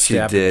 Motherfucking She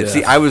stabbed. did. To death.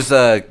 See, I was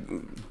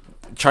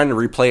trying to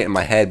replay it in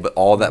my head, but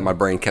all that my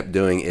brain kept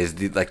doing is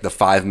the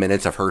 5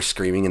 minutes of her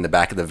screaming in the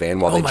back of the van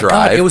while oh they my drive.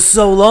 god, it was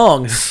so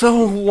long. so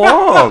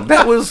long.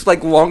 That was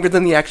like longer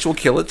than the actual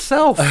kill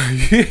itself.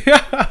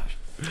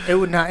 It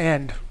would not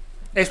end.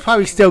 It's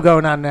probably still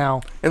going on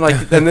now. And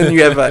then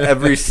you have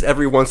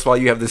every once in a while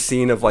you have the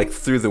scene of like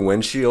through the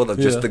windshield of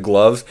just the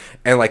gloves,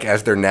 and like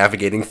as they're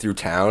navigating through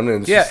town,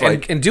 and it's just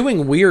like and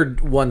doing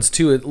weird ones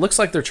too. It looks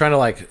like they're trying to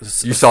like.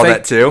 You saw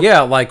that too?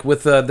 Yeah, like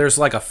with there's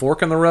like a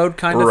fork in the road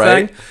kind of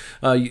Right. thing.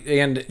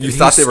 And You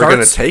thought they were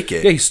gonna take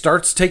it. Yeah, he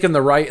starts taking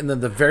the right, and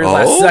then the very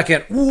last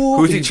second,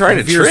 Who's he trying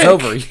to veers trick?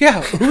 over.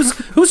 Yeah,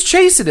 who's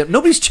chasing him?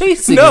 Nobody's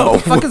chasing him. No.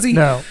 What the fuck is he?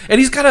 No. And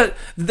he's got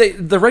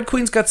the Red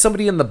Queen's got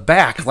somebody in the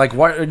back. Like,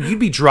 why you'd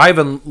be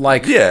driving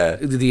like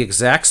the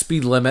exact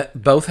speed limit,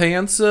 both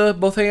hands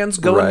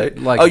going right.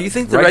 like. Oh, you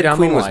think the right Red down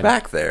Queen was line.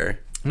 back there?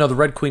 No, the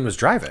Red Queen was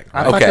driving.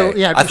 I thought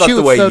Okay, I thought she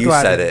the was way so you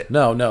driving. said it.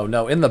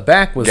 No. In the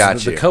back was Got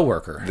the you.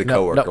 coworker. The No,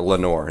 coworker, no.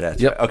 Lenore.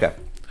 That's Yep. right. Okay.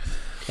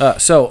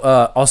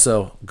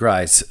 Also,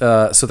 guys,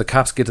 so the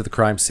cops get to the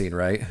crime scene,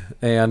 right?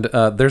 And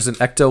there's an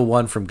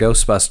Ecto-1 from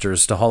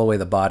Ghostbusters to haul away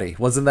the body.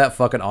 Wasn't that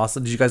fucking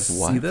awesome? Did you guys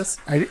see this?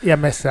 I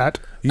missed that.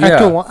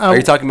 Yeah. Are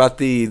you talking about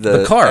the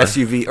car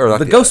SUV or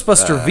the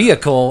Ghostbuster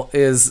vehicle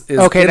is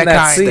Okay, in that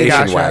kind. scene. Station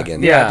Gotcha.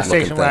 wagon. Yeah, the looking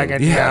station thing.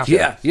 wagon.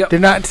 Yeah, yep.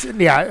 Did not.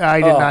 Yeah, I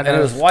did not And know.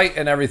 it was white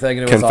and everything,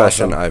 and it was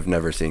Confession: awesome. I've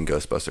never seen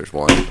Ghostbusters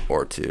 1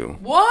 or 2.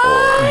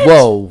 What?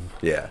 Whoa,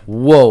 Yeah,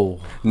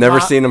 whoa. never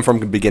seen them from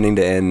beginning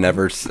to end.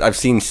 I've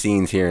seen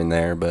scenes here and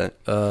there, but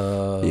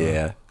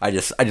yeah, I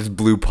just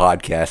blew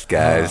podcast,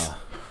 guys.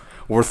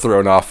 We're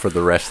thrown off for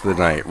the rest of the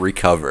night.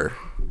 Recover.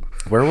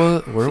 Where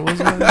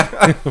was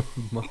I?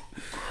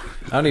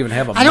 I don't even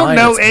have a I don't mind.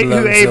 know It's who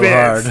blown Abe so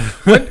is.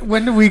 hard.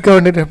 When do we go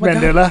into the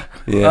Mandela?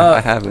 Yeah, I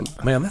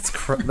haven't. Man,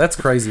 that's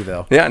crazy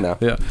though. Yeah, no.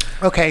 Yeah.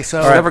 Okay,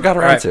 so Never got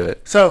around All right. to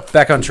it. so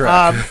Back on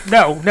track.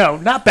 no,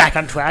 not back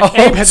on track.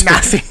 Abe has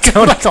not seen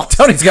Ghostbusters.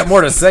 Tony's got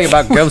more to say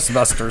about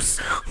Ghostbusters.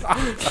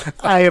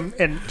 I am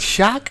in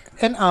shock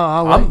and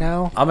awe right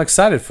now. I'm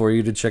excited for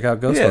you to check out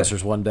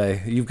Ghostbusters one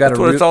day. You've got That's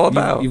what it's all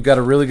about. You've got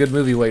a really good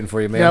movie waiting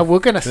for you, man. Yeah, we're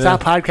gonna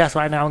stop podcast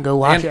right now and go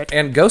watch it.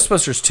 And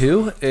Ghostbusters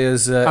 2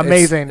 is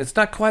Amazing. It's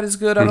not quite as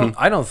good,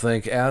 I don't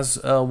think, as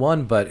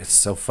one, but it's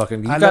so fucking.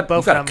 I You've love got, both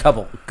you've got of a them.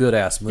 couple good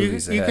ass You,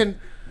 movies you ahead.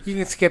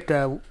 can skip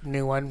the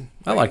new one.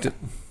 I liked it.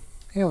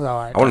 It was all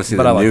right. I want to see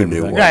But the I like new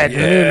everything. one. Yeah, the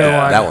new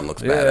one. That one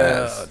looks Yeah,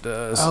 badass. it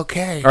does.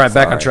 Okay. All right,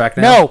 back on track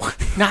now. No,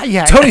 not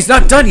yet. Tony's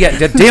not done yet.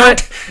 Damn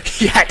it!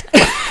 yet.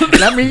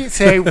 Let me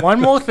say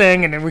one more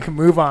thing, and then we can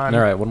move on.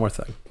 All right, one more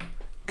thing.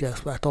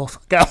 Ghostbusters,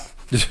 go.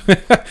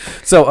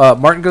 So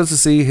Martin goes to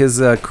see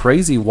his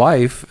crazy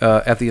wife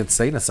at the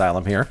insane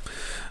asylum here.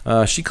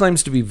 She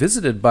claims to be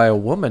visited by a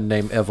woman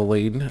named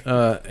Eveline,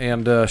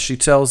 and she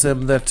tells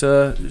him that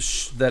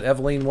that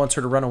Eveline wants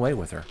her to run away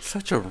with her.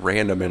 Such a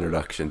random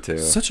introduction too.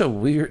 Such a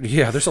weird,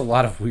 yeah. There's a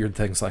lot of weird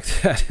things like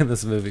that in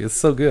this movie. It's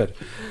so good,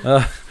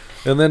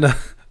 and then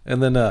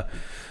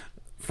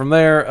from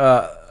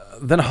there,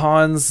 then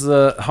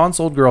Han's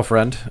old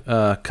girlfriend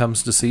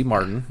comes to see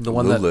Martin, the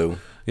one Lulu. that.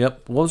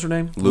 Yep. What was her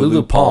name?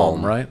 Lulu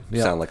Palm, right?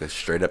 Yeah. Sound like a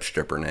straight up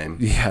stripper name.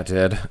 Yeah, it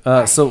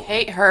did. So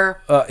Hate her.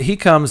 he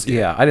comes.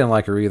 Yeah, I didn't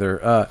like her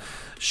either.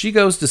 She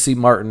goes to see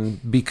Martin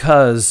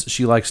because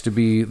she likes to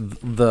be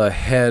the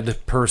head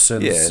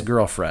person's Yeah.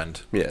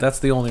 girlfriend. Yeah. That's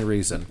the only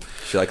reason.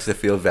 She likes to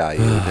feel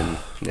valued, and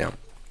yeah.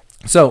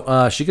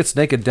 So she gets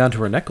naked down to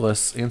her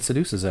necklace and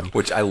seduces him.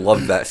 Which I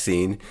love that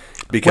scene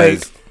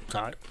because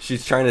Sorry.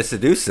 she's trying to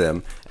seduce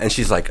him, and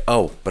she's like,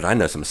 "Oh, but I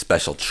know some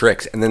special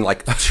tricks." And then,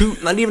 like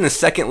not even a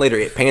second later,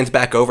 it pans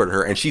back over to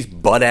her, and she's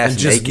butt ass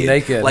Just naked.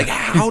 naked. Like,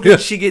 how did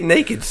she get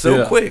naked so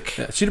Yeah. quick?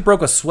 Yeah, she'd have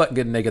broke a sweat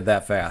getting naked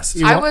that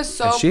fast. I was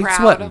so And she ain't proud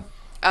sweating.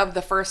 of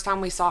the first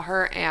time we saw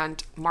her,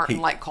 and Martin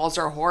like calls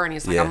her a whore, and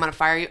he's like, Yeah. "I'm gonna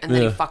fire you," and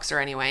then he fucks her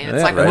anyway, and it's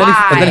Yeah, like, right.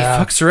 why? And then he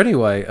fucks her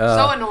anyway.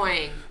 So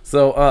annoying.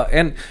 So,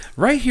 and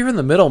right here in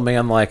the middle,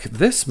 man, like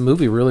this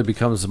movie really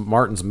becomes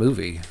Martin's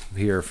movie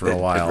here for a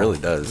It while. really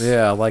does.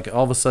 Yeah, like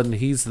all of a sudden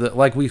he's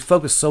we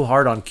focus so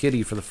hard on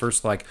Kitty for the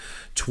first like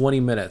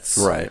 20 minutes.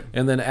 Right.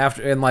 And then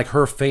after, and like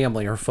her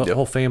family,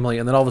 whole family.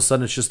 And then all of a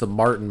sudden it's just the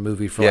Martin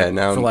movie for,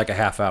 now for like a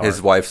half hour.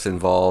 His wife's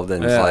involved,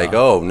 and it's Yeah. like,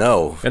 oh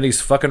no, and he's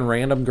fucking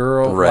random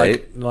girl.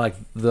 Right. Like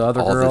the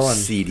other all girl. the And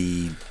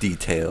seedy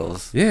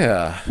details.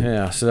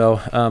 yeah. So,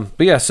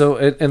 but yeah. So,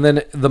 and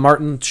then the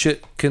Martin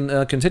shit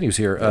continues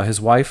here. His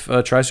wife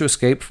tries to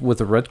escape with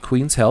the Red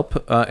Queen's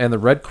help, and the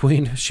Red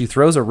Queen she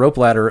throws a rope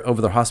ladder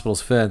over the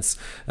hospital's fence.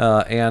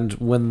 And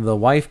when the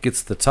wife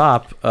gets to the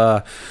top,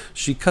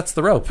 she cuts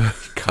the rope.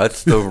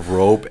 Cuts the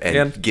rope and,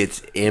 And-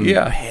 gets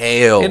Yeah.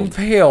 impaled.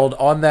 Impaled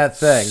on that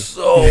thing.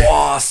 So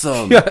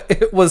awesome. Yeah,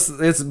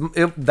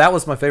 that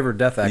was my favorite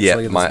death actually. Yeah,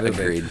 in this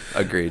movie.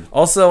 agreed.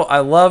 Also, I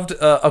loved.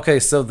 Okay,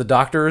 so the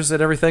doctors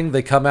and everything,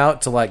 they come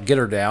out to like get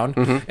her down,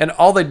 Mm-hmm. and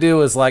all they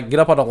do is like get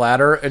up on a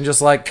ladder and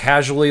just like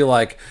casually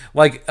like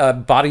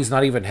body's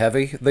not even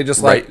heavy. They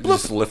just like Right,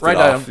 just lift it right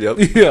off, down.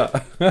 yep.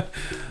 Yeah.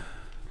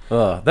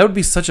 That would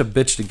be such a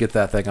bitch to get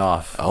that thing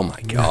off. Oh my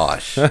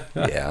gosh.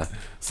 Yeah.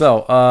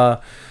 So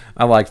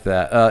I liked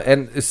that,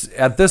 and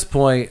at this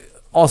point,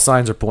 all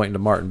signs are pointing to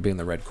Martin being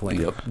the Red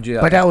Queen. Yep.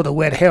 Yeah, But that was a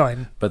red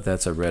herring. but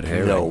that's a red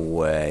herring. No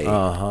way.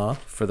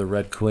 For the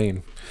Red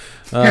Queen.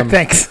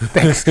 Thanks.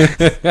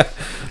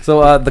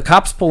 So the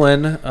cops pull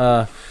in.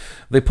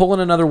 They pull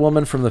in another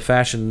woman from the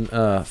fashion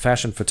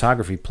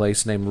photography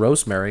place named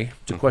Rosemary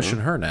to question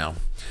her now.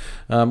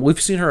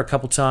 We've seen her a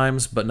couple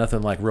times, but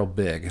nothing like real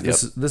big.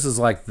 This is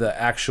like the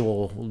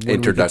actual when we get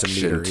Introduction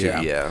to meet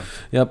her. yeah.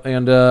 Yep,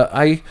 and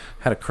I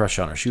had a crush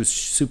on her. She was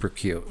super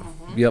cute.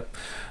 Yep.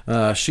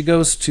 She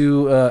goes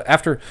to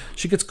after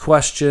she gets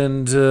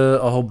questioned a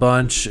whole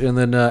bunch, and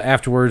then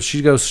afterwards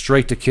she goes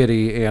straight to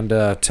Kitty and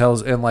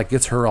tells and like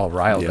gets her all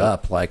riled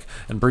up, like,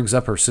 and brings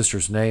up her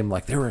sister's name.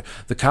 Like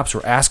the cops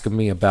were asking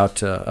me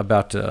about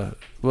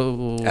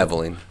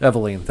Evelyn.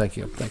 Evelyn, thank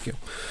you.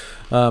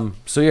 And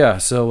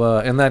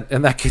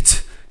that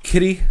gets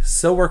Kitty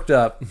so worked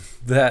up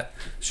that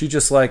she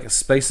just like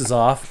spaces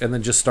off and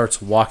then just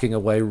starts walking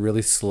away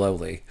really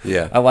slowly.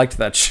 Yeah. I liked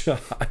that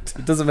shot.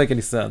 It doesn't make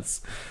any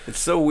sense, It's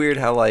so weird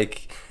how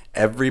like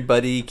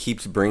everybody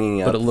keeps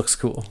bringing up. but it looks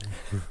cool.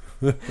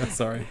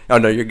 Sorry. Oh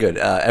no, you're good.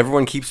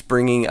 Everyone keeps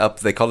bringing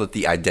up. They call it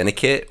the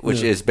identikit,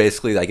 which is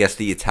basically, I guess,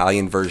 the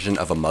Italian version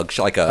of a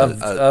mugshot. Like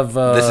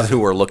this is who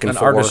we're looking an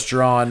for. artist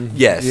drawn.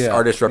 Yes, Yeah.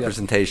 artist Yep.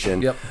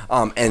 representation. Yep.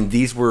 And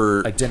these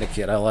were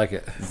Identikit. I like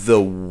it. the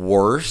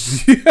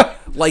worst.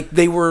 Like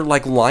they were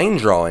like line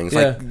drawings. Yeah.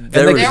 Like And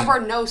there they- was, There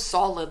were no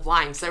solid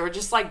lines. They were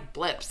just like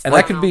blips. And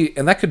that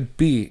could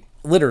be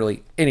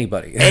literally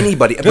anybody.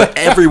 anybody, but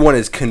everyone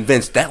is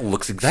convinced that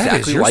looks That is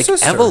exactly your like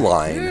sister.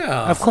 Eveline.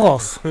 Yeah. Of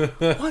course. What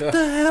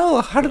the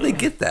hell? How did they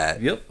get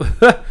that? Yep.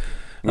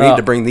 We need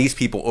to bring these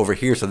people over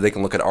here so they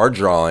can look at our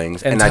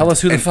drawings And tell us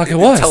who the fuck it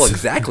was. Tell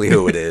exactly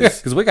who it is.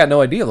 Because we got no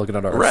idea looking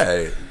at ours.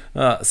 Right.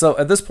 So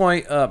at this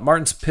point,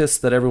 Martin's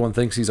pissed that everyone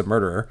thinks he's a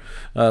murderer.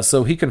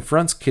 So he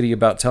confronts Kitty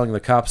about telling the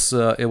cops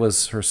it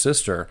was her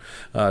sister,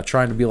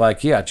 trying to be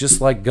like, yeah,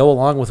 just like go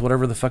along with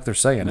whatever the fuck they're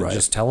saying and Right.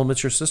 just tell them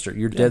it's your sister,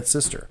 your dead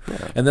sister.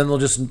 And then they'll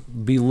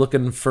just be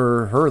looking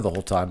for her the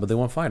whole time, but they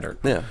won't find her.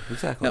 Yeah,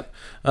 exactly.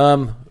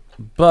 Yep.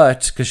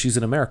 But because she's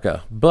in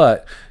America,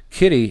 but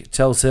Kitty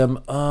tells him,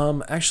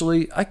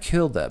 actually, I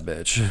killed that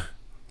bitch.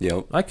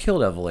 Yep. I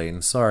killed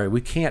Evelyn. Sorry,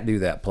 we can't do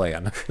that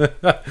plan.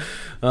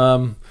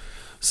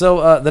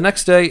 So the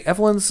next day,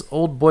 Evelyn's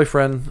old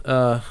boyfriend,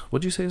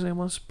 what'd you say his name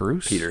was?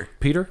 Bruce? Peter.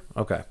 Peter?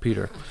 Okay,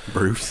 Peter.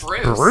 Bruce.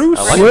 Bruce.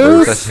 I like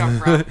Bruce? Bruce.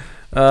 Come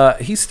from.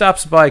 He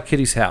stops by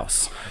Kitty's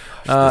house.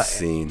 This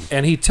scene.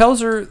 And he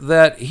tells her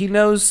that he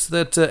knows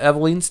that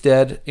Evelyn's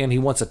dead and he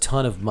wants a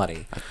ton of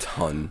money. A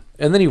ton.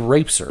 And then he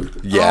rapes her.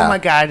 Yeah. Oh my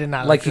god, I did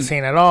not like the he-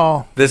 scene at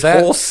all. This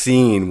That- whole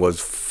scene was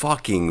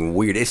fucking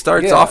weird. It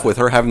starts Yeah. off with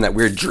her having that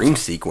weird dream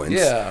sequence.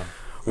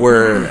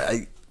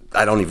 Where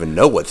I don't even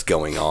know what's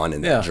going on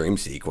in that Yeah. dream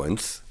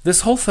sequence.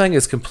 This whole thing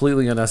is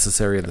completely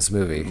unnecessary in this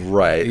movie.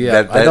 Right.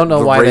 Yeah. I don't know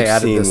the why rape they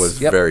added scene this.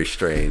 was Yep. very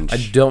strange. I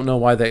don't know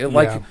why they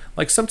like Yeah.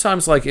 like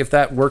sometimes like if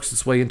that works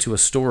its way into a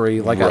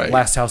story like Right. a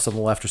Last House on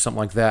the Left or something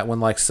like that when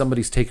like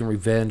somebody's taking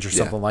revenge or Yeah.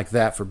 something like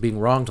that for being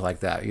wronged like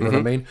that, you know what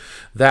I mean?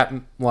 That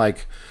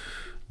like,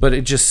 but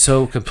it just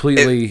so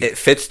completely. it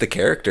fits the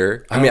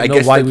character. I mean, don't I know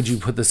guess why that's- would you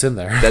put this in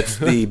there? That's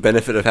the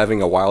benefit of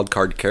having a wild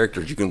card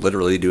character. You can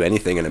literally do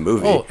anything in a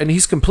movie. Oh, and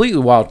he's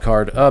completely wild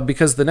card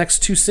because the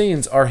next two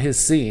scenes are his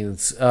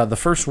scenes. The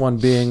first one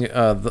being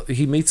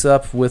he meets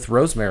up with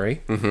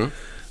Rosemary,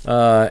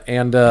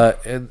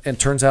 and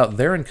turns out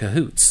they're in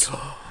cahoots.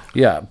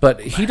 Yeah,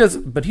 but he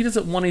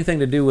doesn't want anything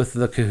to do with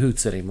the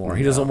cahoots anymore.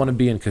 He doesn't want to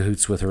be in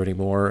cahoots with her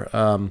anymore.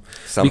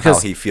 Somehow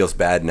because he feels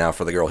bad now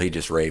for the girl he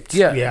just raped.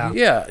 yeah.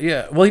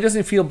 Well, he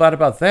doesn't feel bad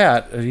about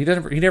that. He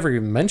never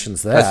even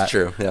mentions that. That's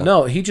true, yeah.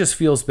 No, he just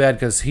feels bad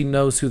because he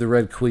knows who the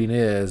Red Queen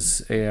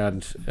is,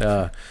 and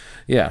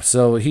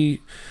so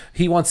he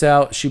wants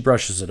out. She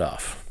brushes it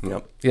off.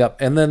 Yep. Yep.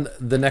 And then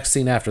the next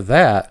scene after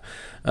that,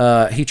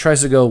 he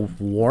tries to go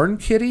warn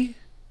Kitty.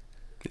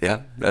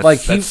 Yeah. That's,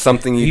 Like that's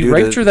something you he do.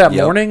 raped to- her that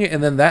yep. morning,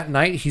 and then that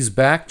night he's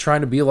back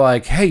trying to be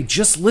like, "Hey,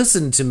 just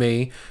listen to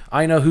me.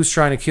 I know who's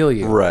trying to kill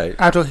you." Right.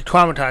 Absolutely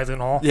traumatized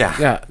and all. Yeah.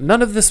 Yeah,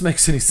 none of this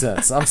makes any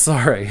sense. I'm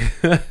sorry.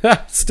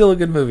 Still a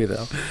good movie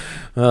though.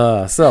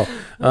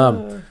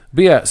 But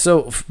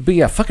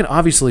yeah, fucking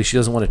obviously she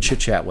doesn't want to chit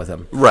chat with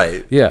him.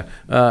 Right. Yeah.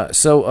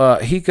 So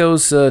he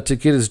goes to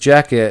get his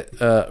jacket,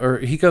 or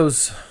he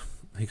goes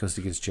to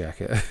get his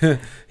jacket.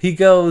 He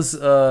goes.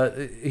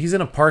 He's in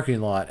a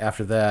parking lot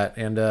after that,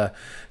 and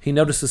he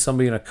notices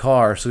somebody in a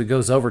car. So he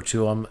goes over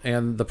to him,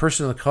 and the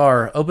person in the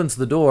car opens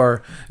the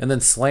door and then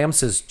slams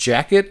his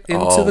jacket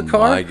into Oh the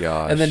car, my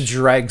gosh. and then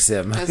drags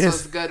him. This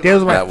was a good This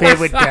was one. my That was-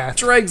 favorite death.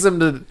 drags him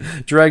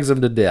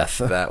to death.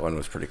 That one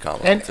was pretty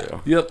comical And-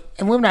 too. Yep.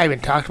 And we've not even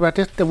talked about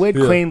this. The Red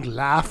Queen's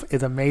laugh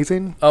is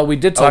amazing. Oh, we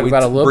did talk we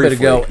about it a little bit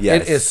briefly, ago.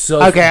 yes. It is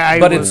so Okay,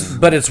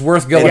 but it's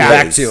worth going Yeah.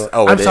 back It to. is.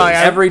 Oh, I'm it sorry, is.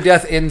 I- Every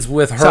death ends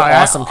with her Sorry,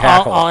 awesome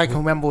cackle. All I can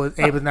remember was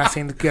Abe not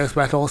seeing the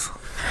Ghostbusters.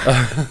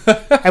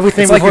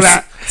 Everything it's like before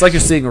that, it's like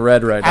you're seeing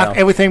red right now.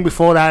 everything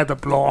before that is a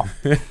blur.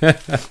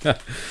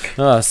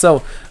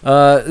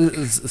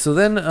 So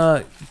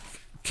then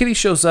Kitty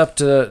shows up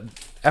to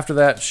after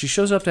that, she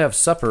shows up to have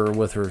supper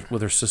with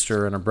her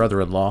sister and her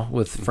brother-in-law,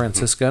 with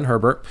Francisca and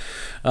Herbert.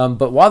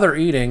 But while they're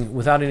eating,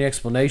 without any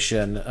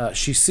explanation,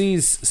 she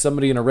sees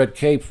somebody in a red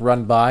cape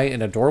run by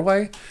in a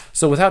doorway.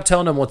 So without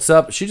telling them what's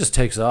up, she just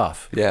takes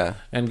off. Yeah.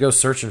 And goes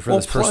searching for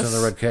this person in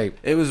the red cape.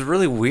 It was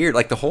really weird.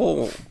 Like the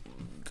whole,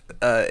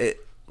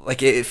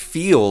 it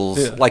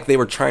feels like they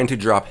were trying to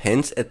drop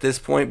hints at this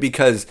point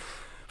because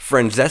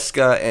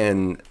Francesca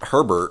and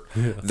Herbert,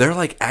 they're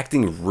like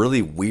acting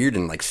really weird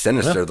and like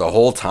sinister the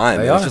whole time.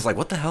 They It's are. just like,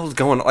 what the hell is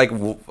going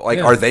on?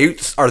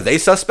 Are they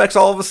suspects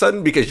all of a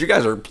sudden? Because you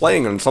guys are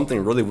playing on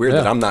something really weird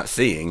that I'm not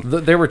seeing.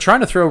 They were trying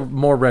to throw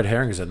more red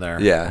herrings in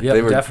there. Yeah, Yep,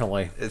 they were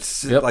definitely.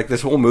 It's like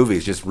this whole movie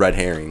is just red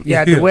herring.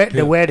 Yeah,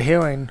 the red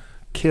herring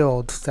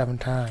killed 7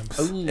 times.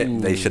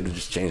 They should have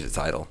just changed the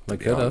title. They to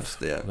be could have.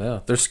 honest. Yeah.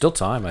 There's still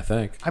time, I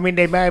think. I mean,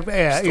 they might have,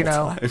 I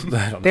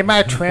don't they know. might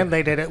have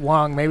translated it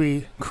wrong.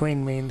 Maybe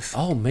queen means.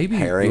 Oh, maybe.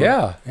 Herring?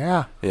 Yeah.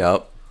 Yeah.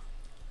 Yep.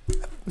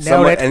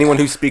 Nailed it. Anyone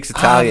who speaks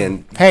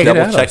Italian, hey,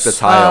 double get at check us. the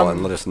title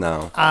and let us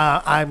know.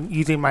 I'm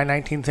using my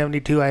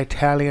 1972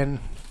 Italian.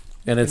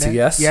 And it's a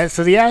yes? Yes,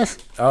 so the yes.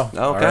 Oh,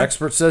 our Okay.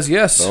 expert says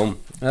yes. Boom.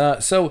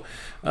 So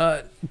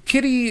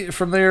Kitty,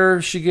 from there,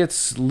 she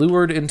gets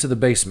lured into the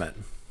basement,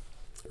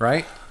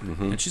 right?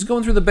 Mm-hmm. And she's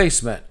going through the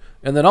basement.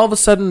 And then all of a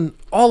sudden,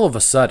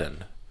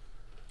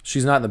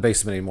 she's not in the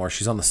basement anymore.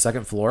 She's on the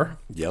second floor.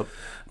 Yep.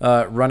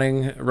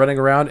 Running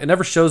around. It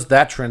never shows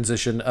that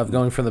transition of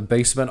going from the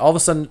basement. All of a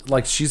sudden,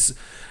 like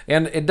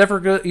and it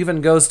never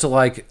even goes to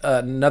like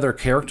another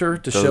character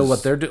to show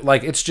what they're doing.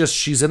 Like it's just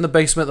she's in the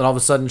basement, and all of a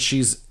sudden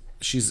she's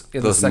in the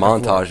Those second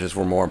montages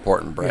floor. were more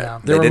important, Brett. Yeah.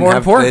 They were didn't more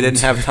have, important. They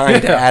didn't have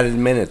time to Yeah. add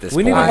them in at this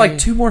We point. needed like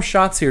 2 more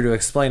shots here to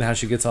explain how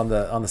she gets on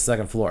the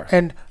second floor.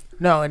 And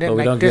no, and But we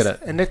like don't this, get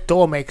it. and this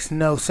door makes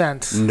no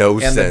sense. No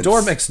And sense. the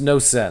door makes no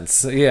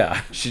sense.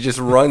 Yeah. She just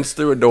runs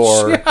through a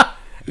door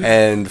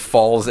and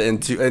falls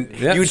into. And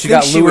Yeah, you'd she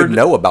think got she would lured.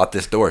 know about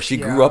this door. She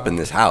grew Yeah. up in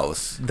this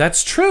house.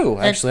 That's true.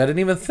 Actually, I didn't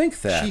even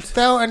think that. She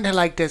fell into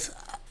like this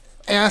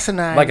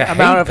asinine Like a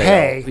amount hay of bale.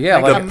 hay. Yeah,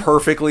 like The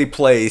perfectly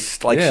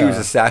placed, like she Yeah. was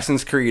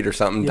Assassin's Creed or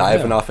something,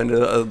 diving off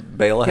into a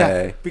bale of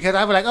hay. Because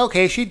I was like,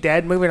 okay, she's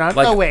dead. Moving on.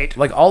 Like, oh wait,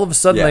 Like all of a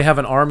sudden Yeah. they have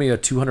an army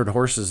of 200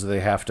 horses that they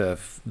have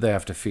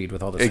to feed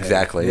with all this hay.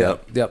 Exactly,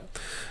 Yep.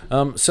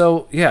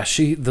 So yeah,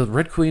 the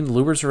Red Queen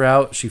lures her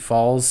out. She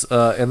falls,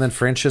 and then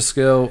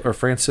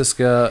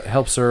Francisca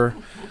helps her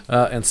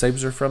and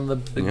saves her from the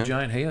big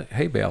giant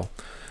hay bale.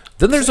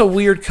 Then there's a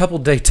weird couple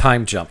day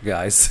time jump,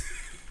 guys.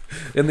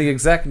 In the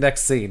exact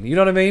next scene, you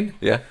know what I mean?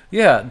 Yeah.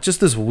 Yeah,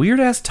 just this weird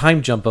ass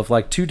time jump of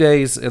like 2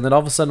 days, and then all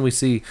of a sudden we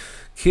see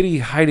Kitty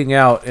hiding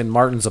out in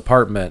Martin's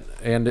apartment,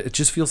 and it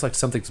just feels like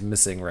something's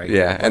missing right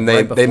Yeah, here, and like,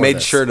 they right before made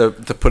this. sure to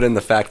put in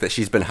the fact that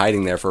she's been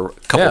hiding there for a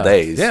couple Yeah,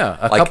 days. yeah,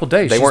 a Like, couple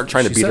days. They She's- weren't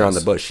trying to she beat around the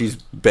says. bush. She's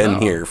been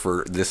here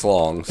for this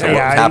long. So Yeah,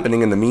 what's I-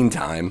 happening in the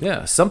meantime?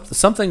 Yeah,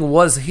 something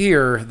was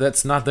here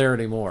that's not there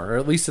anymore, or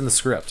at least in the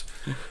script.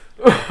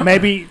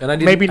 maybe And I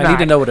need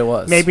to know what it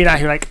was. Maybe not.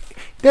 You're like,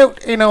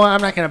 you know what?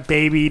 I'm not gonna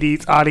baby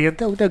these audience.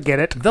 They'll get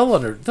it.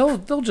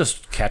 They'll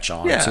just catch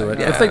on Yeah, to it.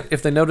 yeah.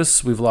 If they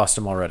notice, we've lost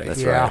them already.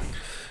 That's Yeah.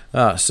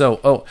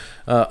 right.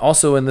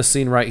 Also in this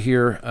scene right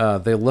here,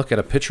 they look at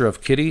a picture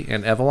of Kitty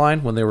and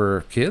Eveline when they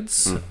were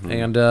kids, Mm-hmm.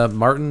 and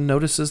Martin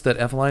notices that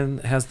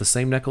Eveline has the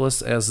same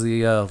necklace as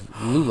the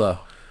Lula.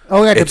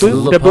 Oh yeah, the It's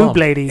Lula boob Palm.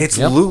 lady. It's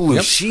Yep, Lulu.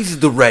 yep. She's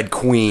the Red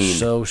Queen.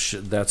 So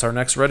that's our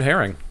next red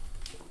herring.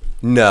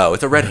 No,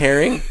 it's a red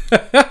herring.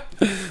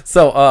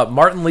 So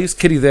Martin leaves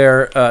Kitty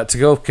there to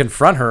go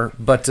confront her,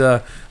 but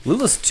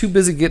Lula's too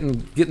busy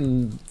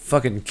getting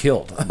fucking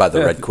killed By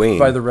the Red Queen.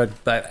 by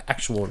the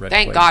actual Red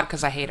Thank Queen. God,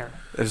 because I hate her.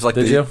 It's like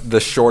Did you?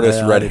 the shortest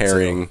Yeah, I red did too.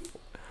 herring.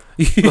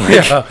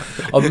 Yeah.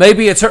 Oh,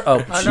 maybe it's her. Oh,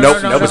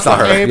 Nope, it's not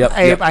her. Abe, Yep,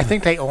 Abe, yep. I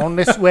think they own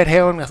this red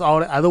herring with all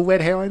the other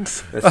red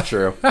herrings. That's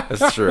true.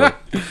 That's true.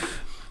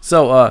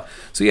 So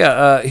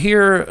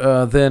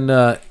here then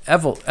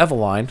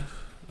Eveline,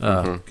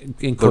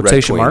 in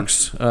quotation Queen.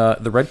 marks,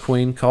 the Red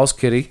Queen calls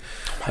Kitty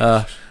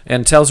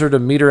and tells her to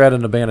meet her at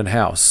an abandoned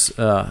house.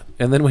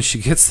 And then when she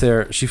gets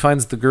there, she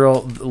finds the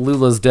girl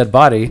Lula's dead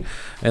body,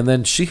 and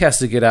then she has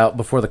to get out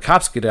before the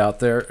cops get out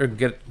there or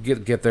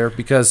get there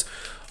because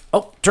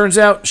turns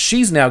out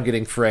she's now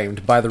getting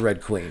framed by the Red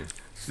Queen.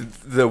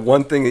 The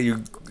one thing that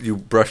you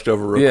brushed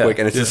over real Yeah, quick,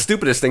 and it's the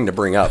stupidest thing to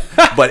bring up,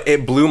 but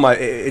it blew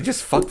it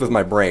just fucked with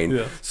my brain.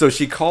 Yeah. So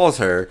she calls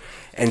her,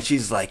 and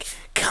she's like,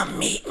 "Come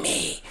meet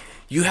me.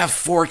 You have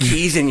 4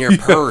 keys in your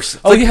purse."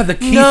 Oh, you have the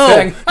key no,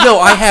 thing. no,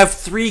 I have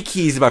 3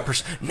 keys in my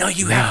purse. No,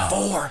 you have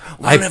 4.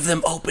 One of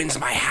them opens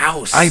my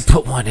house.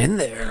 put one in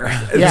there.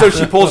 And Yeah. so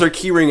she pulls her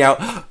key ring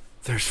out.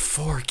 There's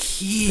 4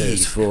 keys.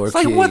 There's 4 It's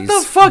like, what keys.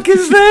 the fuck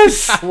is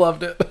this?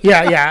 Loved it.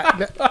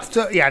 Yeah.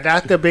 So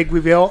that's the big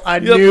reveal. A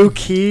new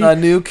key. A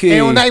new key. And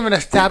it was not even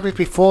established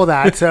before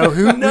that. So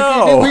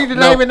No. we did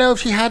not even know if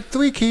she had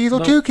 3 keys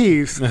or 2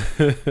 keys.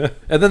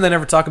 And then they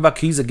never talk about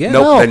keys again.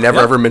 Nope, No. they never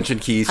Yep. ever mention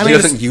keys. I She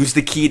mean, doesn't use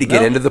the key to get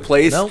No. into the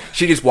place. No.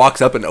 She just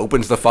walks up and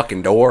opens the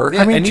fucking door.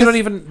 Yeah, I mean, and you just- don't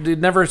even. It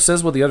never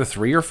says what the other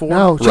 3 or 4.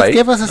 No, just Right.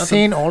 give us a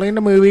scene only in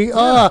the movie.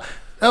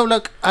 oh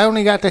look, I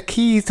only got the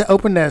keys to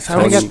open this. I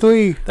only got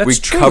 3. That's we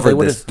true. covered They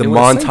would've- this. The they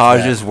would've saved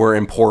montages that. were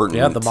important.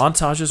 Yeah, the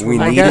montages were We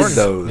really needed important.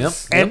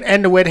 those. Yep.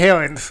 And the red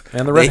herrings.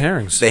 And the red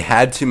herrings. They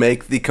had to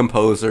make the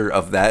composer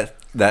of that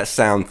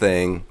sound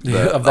thing,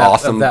 the Of that-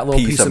 awesome of that little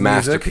piece piece of of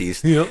music.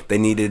 masterpiece. Yep. They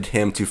needed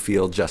him to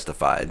feel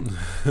justified.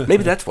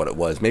 Maybe that's what it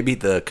was. Maybe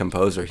the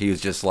composer, he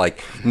was just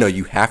like, no,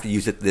 you have to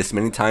use it this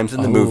many times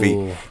in the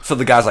movie. So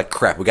the guy's like,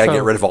 crap, we got to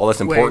get rid of all this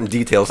important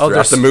details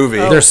throughout the movie.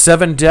 There's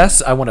 7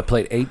 deaths. I want to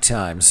play it 8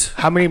 times.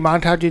 How many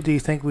montages do you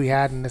think we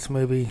had in this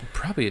movie?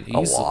 Probably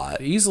lot.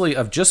 easily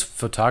of just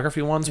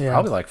photography ones. Yeah.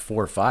 Probably like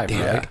 4 or 5,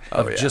 right?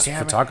 Of just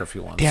Damn it. photography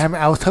ones. Damn it,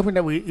 I was hoping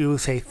that you would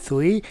say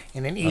 3,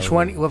 and then each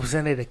one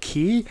represented a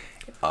key.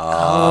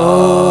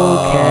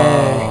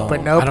 Okay.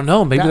 But nope. I don't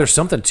know. Maybe That- there's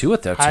something to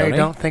it, though, I Tony.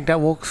 don't think that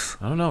works.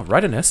 I don't know.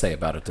 Write an essay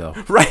about it, though.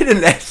 Right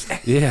in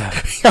that. Yeah.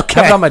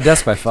 Okay. Have it on my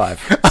desk by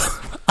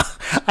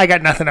 5. I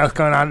got nothing else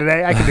going on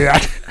today. I can do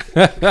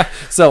that.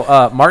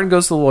 So Martin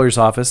goes to the lawyer's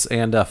office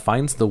and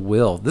finds the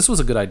will. This was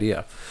a good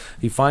idea.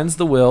 He finds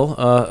the will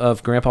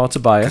of Grandpa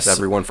Tobias.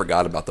 Everyone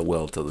forgot about the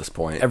will till this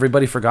point.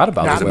 Everybody forgot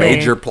about Not It the was a will. me.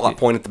 major plot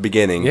point at the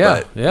beginning,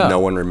 Yeah, but yeah. no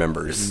one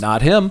remembers.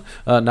 Not him.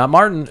 Not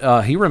Martin.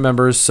 He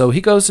remembers. So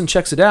he goes and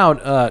checks it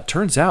out.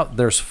 Turns out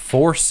there's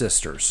 4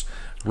 sisters.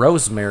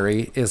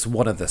 Rosemary is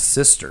one of the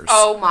sisters.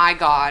 Oh my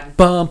god.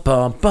 Bum,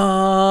 bum,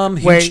 bum.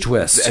 Huge Wait.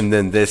 twist. And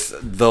then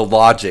the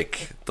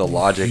logic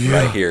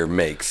right here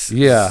makes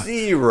Yeah.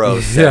 0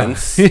 Yeah.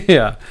 sense.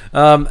 Yeah.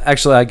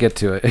 Actually, I get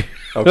to it.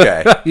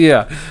 Okay.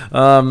 Yeah.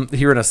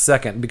 Here in a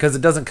second because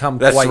it doesn't come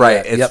That's quite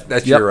right. yet.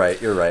 It's, You're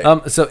right. You're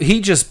right. So he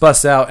just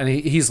busts out and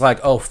he's like,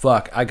 "Oh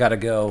fuck, I gotta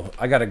go.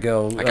 I gotta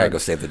go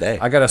save the day.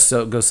 I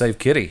gotta go save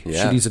Kitty.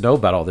 Yeah. She needs to know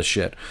about all this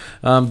shit."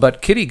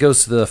 But Kitty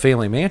goes to the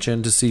family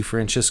mansion to see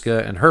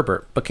Francisca and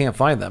Herbert, but can't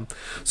find them.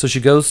 So she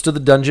goes to the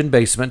dungeon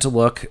basement to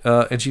look,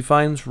 and she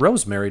finds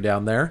Rosemary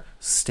down there,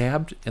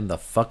 stabbed in the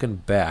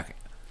fucking back.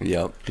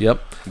 Yep.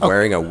 Yep.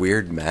 Wearing a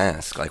weird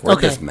mask. Like, where'd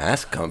Okay. this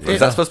mask come from? Is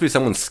that supposed to be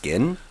someone's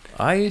skin?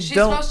 I She's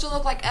don't. supposed to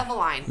look like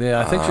Eveline. Yeah,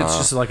 I think it's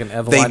just like an They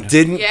Eveline.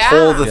 didn't Yeah.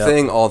 pull the Yep.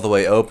 thing all the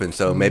way open,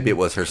 so maybe it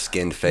was her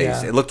skinned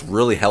face. Yeah. It looked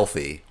really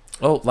healthy.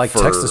 Oh, like for-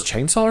 Texas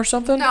Chainsaw or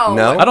something? No.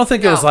 No? I don't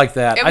think it was like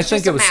that. It I was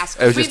think just it was. a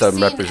mask. it was just We've a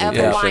seen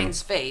representation.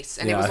 Eveline's face,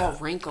 and it was Yeah. all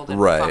wrinkled and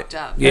Right. fucked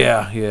up.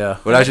 Yeah, yeah.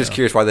 But I was just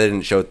curious why they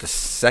didn't show it the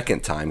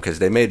second time, because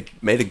they made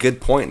a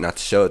good point not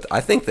to show it. I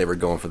think they were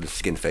going for the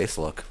skin face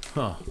look.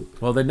 Huh.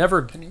 Well, they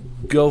never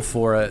go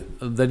for it.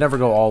 They never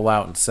go all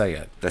out and say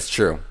it. That's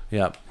true.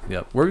 Yep,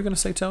 yep. What were you gonna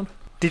say, Tone?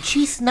 Did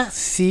she not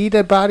see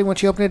the body when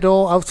she opened the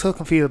door? I was so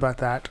confused about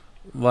that.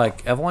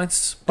 Like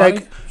Eveline's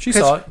body? She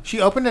 'cause saw it.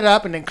 She opened it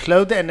up and then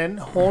closed it and then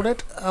hold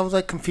it. I was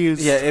like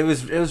confused. Yeah, it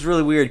was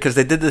really weird because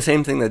they did the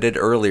same thing they did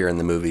earlier in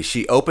the movie.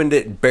 She opened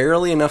it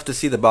barely enough to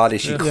see the body.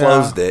 She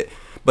closed it,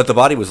 but the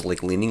body was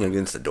like leaning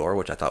against the door,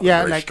 which I thought was Yeah,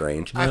 very like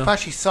strange. I thought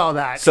she saw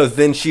that. So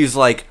then she's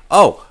like,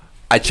 "Oh,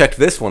 I checked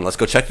this one. Let's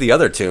go check the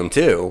other tomb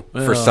too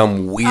for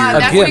some weird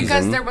That's Again.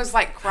 because there was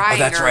like crying.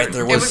 That's or, right.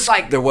 There was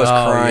like there was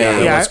Oh, crying. yeah,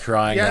 there Yeah, was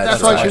crying. yeah,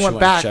 that's why she went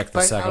back. Check the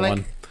But second I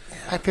one.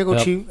 I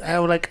figured Yep. I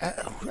was like,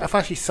 I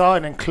thought she saw it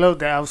and then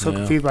closed it. I was so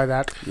confused by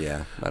that.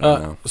 Yeah, I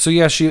don't know. So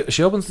yeah, she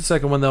opens the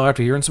second one though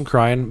after hearing some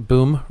crying.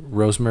 Boom,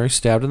 Rosemary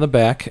stabbed in the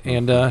back,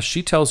 and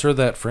she tells her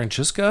that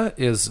Francisca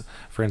is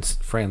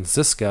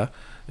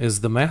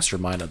the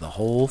mastermind of the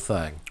whole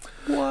thing.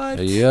 What?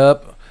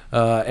 Yep.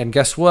 And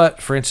guess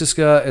what?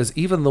 Francisca is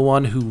even the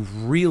one who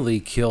really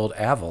killed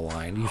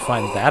Aveline. You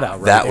find that out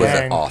right That was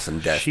there. an awesome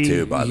death She-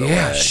 too, by the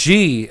Yeah, way.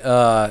 she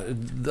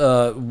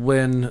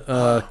when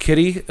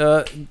Kitty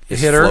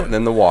It's hit her floating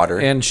in the water.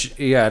 and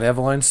and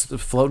Eveline's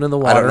floating in the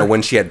water. I don't know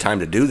when she had time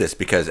to do this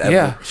because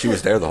Yeah. she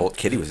was there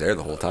Kitty was there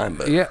the whole time.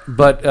 But Yeah,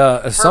 but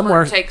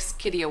somewhere. Herbert takes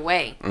Kitty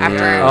away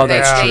after Oh, they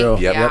that's stay. true.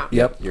 Yeah.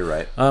 Yep. you're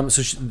right.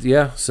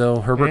 So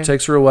Herbert Yeah.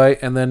 takes her away,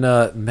 and then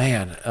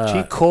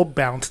She cold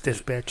bounced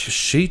this bitch.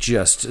 she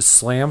just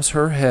slams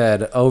her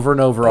head over and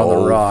over on the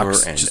Over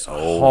rocks, and just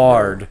over.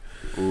 hard.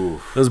 It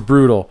was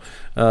brutal.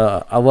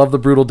 I love the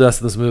brutal deaths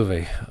of this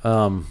movie.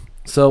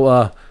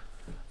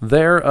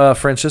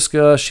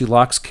 Francisca, she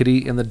locks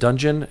Kitty in the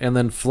dungeon and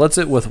then floods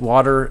it with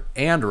water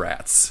and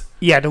rats.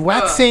 Yeah, the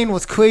wax scene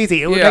was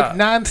crazy. It was Yeah. like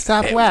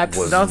non-stop wax.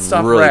 was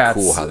Nonstop really rats.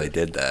 cool how they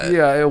did that.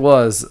 Yeah, it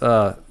was.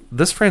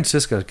 This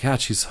Francisca,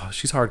 God, she's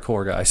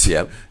hardcore, guys.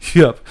 Yep.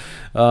 Yep.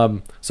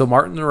 So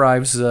Martin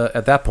arrives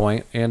at that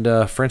point, and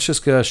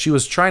Francisca, she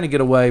was trying to get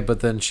away,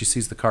 but then she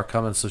sees the car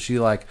coming, so she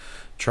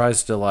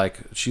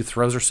she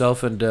throws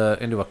herself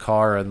into a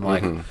car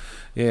and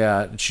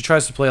she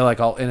tries to play like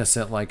all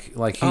innocent,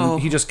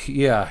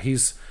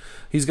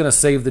 he's gonna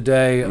save the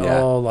day.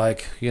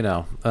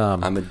 Yeah.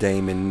 I'm a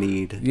dame in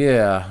need.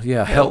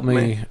 yeah, help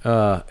me.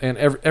 And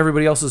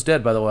everybody else is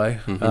dead, by the way.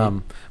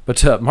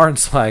 But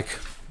Martin's like,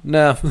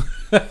 no,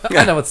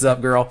 I know what's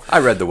up, girl. I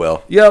read the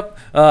will. Yep.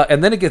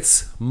 And then it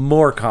gets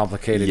more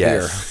complicated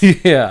Yes. here.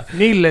 Yeah.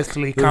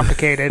 Needlessly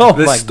complicated. Oh,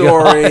 This my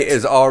story God.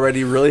 is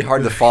already really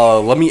hard to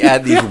follow. Let me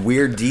add these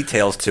weird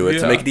details to it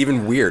to make it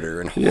even weirder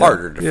and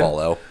harder to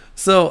follow.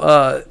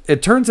 So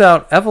it turns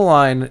out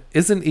Eveline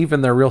isn't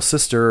even their real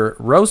sister.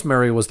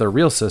 Rosemary was their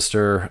real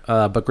sister,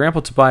 but Grandpa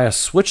Tobias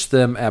switched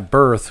them at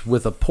birth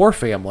with a poor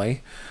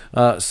family.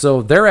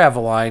 So their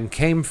Eveline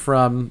came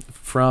from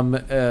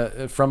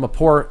a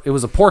poor. It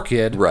was a poor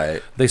kid.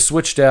 Right. They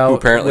switched out. Who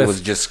apparently with-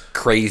 was just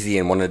crazy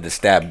and wanted to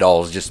stab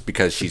dolls just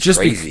because she's just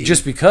crazy.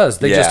 just because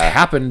they just Yeah.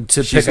 happened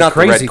to She's pick not a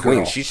crazy the Red Queen.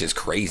 girl. She's just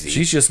crazy.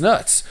 She's just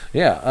nuts.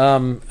 Yeah.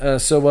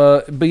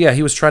 But yeah,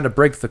 he was trying to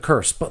break the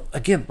curse. But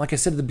again, like I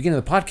said at the beginning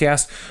of the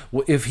podcast,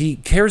 if he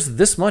cares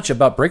this much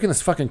about breaking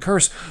this fucking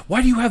curse,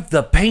 why do you have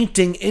the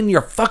painting in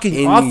your fucking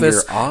In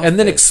office, your and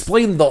then office.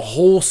 explain the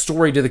whole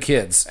story to the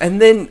kids?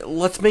 And then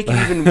let's make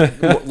it even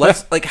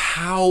less like,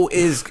 how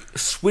is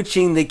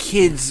switching the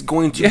kids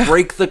going to Yeah.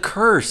 break the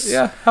curse?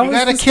 How You is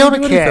gotta this kill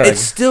gonna the do anything? kid.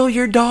 It's still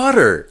your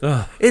daughter.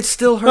 It's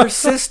still her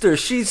sister.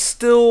 She's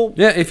still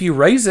Yeah, if you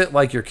raise it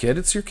like your kid,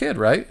 it's your kid,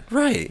 right?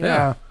 right.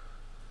 Yeah.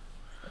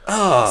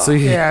 So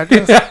Yeah.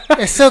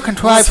 It's so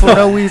contrived for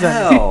no reason.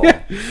 Hell.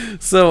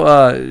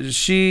 So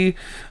she,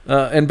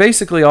 and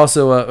basically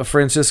also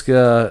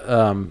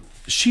Francisca,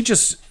 she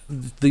just,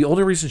 the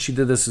only reason she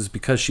did this is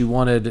because she didn't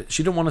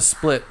want to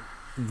split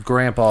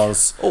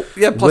Grandpa's Oh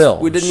yeah. Plus, will.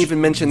 we didn't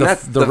even mention the, that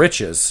the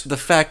riches. The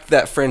fact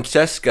that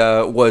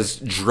Francesca was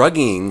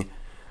drugging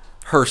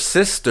her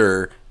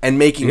sister and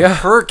making Yeah.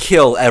 her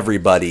kill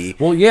everybody.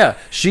 Well, yeah,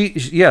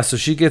 so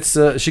she gets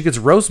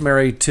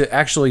Rosemary to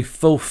actually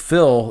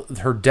fulfill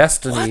her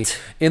destiny What?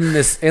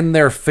 in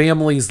their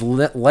family's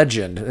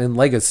legend and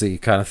legacy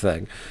kind of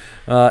thing.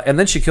 And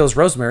then she kills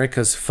Rosemary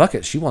because fuck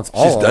it, she wants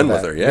all. She's of done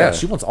that. with her, yeah.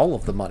 She wants all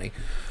of the money.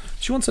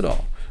 She wants it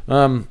all.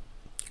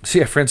 So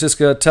yeah,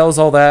 Francisca tells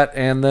all that,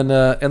 and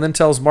then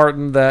tells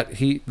Martin that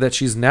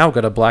she's now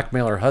going to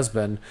blackmail her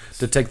husband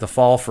to take the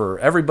fall for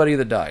everybody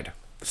that died.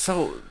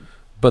 So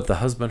But the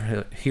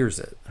husband hears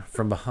it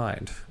from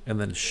behind and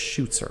then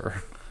shoots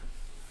her.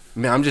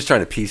 man, I'm just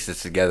trying to piece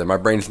this together. My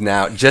brain's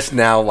just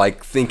now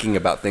like thinking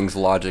about things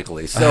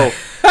logically. So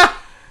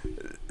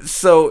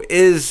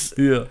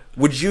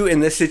would you in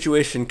this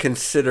situation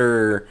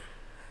consider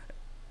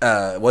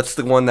what's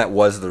the one that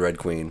was the Red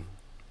Queen?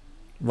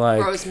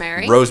 Like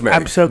Rosemary. Rosemary.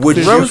 I'm so Would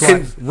confused. you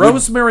Which one?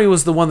 Rosemary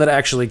was the one that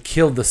actually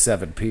killed the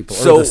 7 people,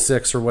 So, or the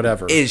 6, or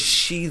whatever. is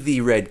she the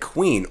Red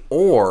Queen,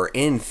 or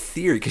in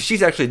theory, because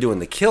she's actually doing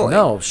the killing?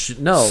 No.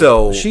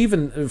 So- she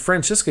even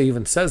Francisca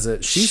even says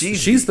it. She's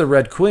She's the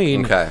Red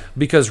Queen. Okay.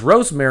 Because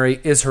Rosemary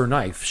is her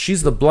knife.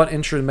 She's the blunt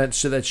instrument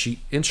that she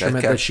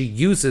Okay.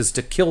 uses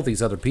to kill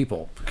these other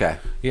people. Okay.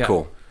 Yeah.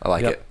 Cool. I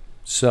like Yep. it.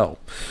 So.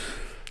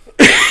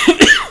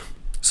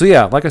 So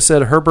yeah, like I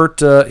said, Herbert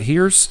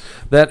hears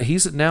that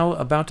he's now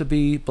about to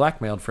be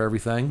blackmailed for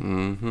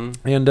everything,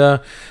 and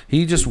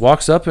he just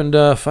walks up and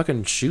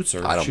fucking shoots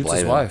her. I don't shoots blame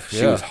his him. wife.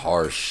 She was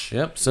harsh.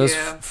 Yep, says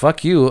Yeah.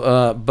 fuck you.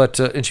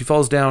 And she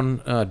falls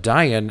down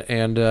dying,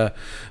 and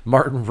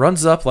Martin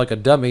runs up like a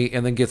dummy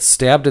and then gets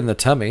stabbed in the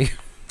tummy.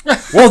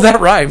 Well, that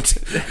rhymed.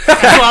 That's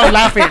why I'm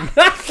laughing.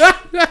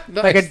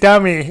 Like a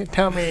dummy.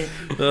 Tell me.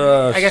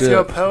 I guess you're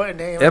a poet and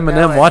they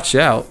Eminem, watch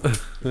out.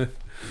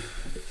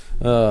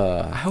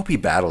 I hope he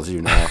battles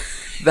you now.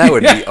 That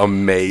would be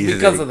amazing.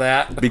 Because of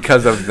that.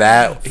 Because of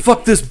that.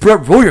 Fuck this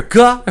Brett Royer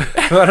guy.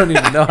 I don't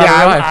even know how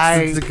Yeah, it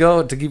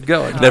rhymes to keep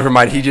going. Never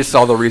mind. He just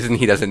saw the reason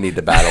he doesn't need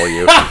to battle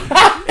you.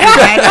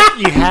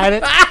 You had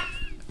it.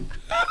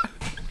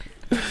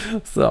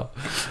 So,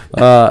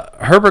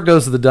 Herbert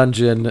goes to the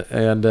dungeon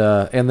and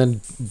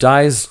then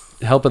dies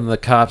helping the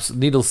cops.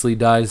 Needlessly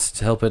dies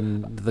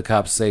helping the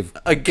cops save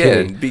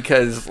Again, Kitty.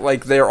 because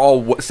like they're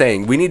all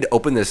saying we need to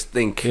open this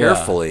thing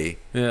carefully.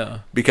 Yeah.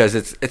 Because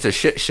it's a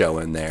shit show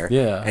in there.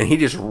 Yeah. And he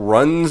just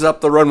runs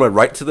up the runway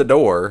right to the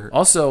door.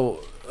 Also,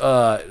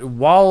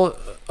 while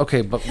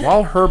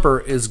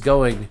Herbert is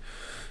going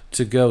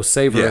to go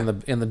save her Yeah.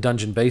 in the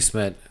dungeon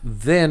basement,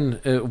 then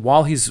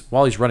while he's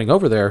running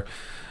over there,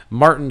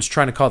 Martin's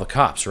trying to call the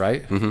cops,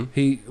 right? Mm-hmm.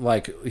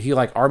 He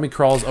army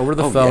crawls over to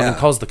the phone yeah. and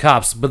calls the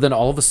cops, but then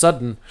all of a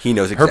sudden He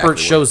knows exactly Herbert what-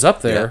 shows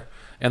up there. yeah.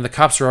 And the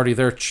cops are already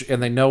there,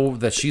 and they know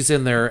that she's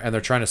in there, and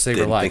they're trying to save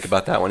her Didn't life. think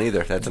about that one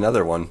either. That's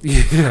another one.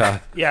 Yeah,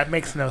 Yeah, it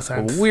makes no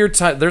sense. weird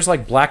time. There's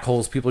like black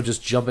holes people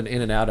just jumping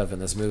in and out of in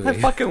this movie. I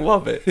fucking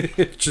love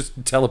it.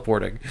 Just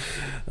teleporting.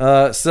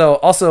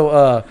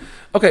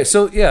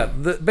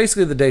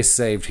 Basically the day's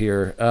saved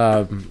here.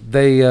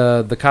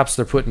 The cops,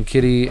 they're putting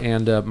Kitty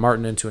and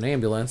Martin into an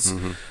ambulance,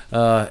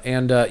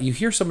 and you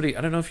hear somebody.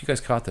 I don't know if you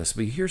guys caught this,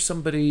 but you hear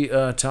somebody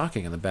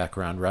talking in the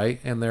background, right?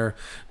 And they're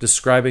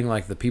describing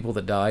like the people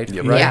that died,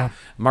 Yep. right? Yeah.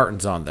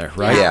 Martin's on there,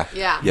 right? Yeah.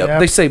 Yeah. Yep. Yeah.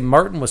 They say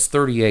Martin was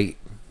 38.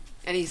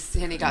 And he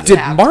got Did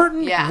stabbed.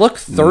 Martin Yeah. look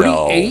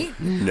 38?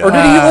 No. Or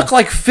did he look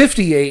like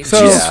 58?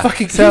 So- Jesus Yeah.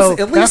 fucking So Jesus, at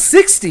that's- least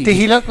 60. Did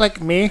he look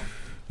like me?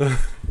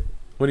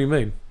 What do you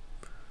mean?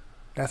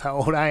 That's how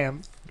old I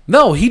am.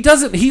 No, he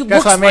doesn't. He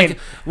That's looks what I mean.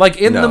 like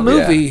in No, the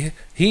movie.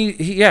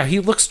 He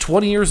looks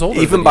 20 years older.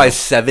 Even than by you.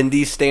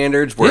 70s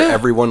standards, where Yeah.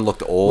 everyone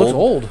looked old, Looked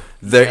old.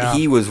 there Yeah.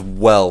 he was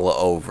well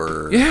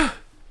over. Yeah.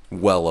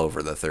 well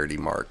over the 30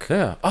 mark.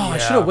 Yeah. Oh, I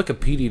should have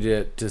Wikipedia'd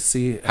it to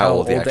see how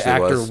old the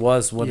actor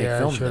was when he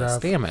filmed this.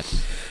 Damn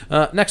it.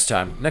 Next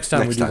time we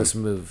do this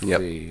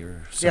movie.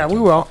 Or yeah, we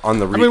will. On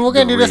the I mean, we're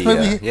going to do this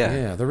movie.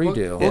 Yeah, the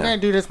redo. We're going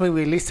to do this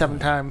movie at least 7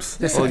 times.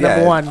 This is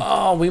number 1.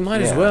 Oh, we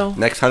might as well.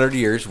 Next 100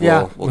 years,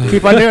 Yeah, we'll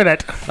keep on doing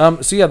it.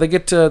 So yeah, they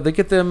get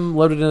them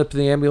loaded up in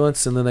the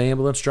ambulance, and then the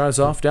ambulance drives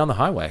off down the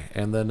highway,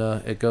 and then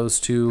it goes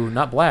to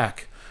not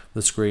black,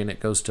 the screen, it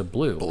goes to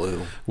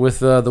blue with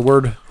the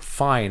word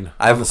 "fine"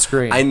 on the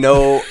screen. I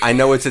know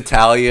it's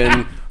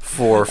Italian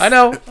for I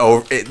know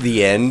at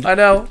the end. I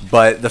know,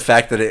 but the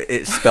fact that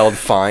it spelled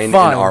fine in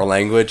our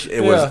language,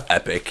 it was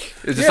epic.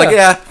 It's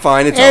just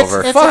fine, it's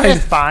over.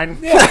 It's fine.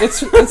 Yeah,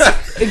 it's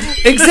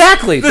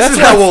exactly. This is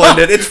how we'll end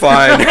it. It's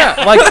fine.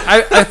 Yeah, like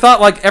I thought,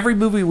 like every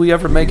movie we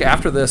ever make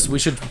after this, we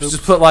should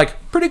just put like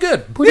pretty good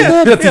at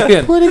the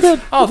end. Pretty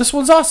good. Oh, this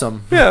one's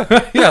awesome.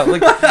 Yeah, yeah.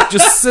 Like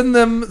just send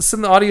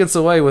the audience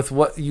away with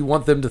what you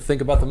want them to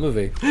think about the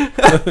movie.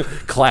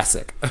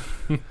 Classic.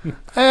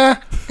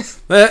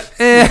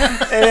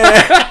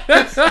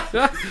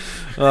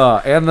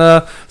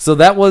 So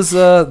that was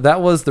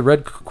the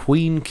Red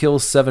Queen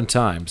kills 7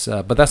 times,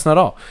 but that's not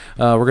all.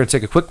 We're going to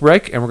take a quick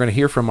break, and we're going to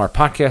hear from our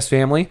podcast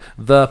family,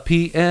 the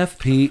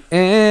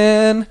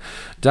PFPN.com.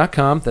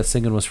 That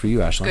singing was for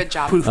you, Ashley. Good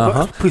job.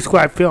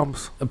 Prescribed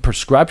films.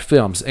 Prescribed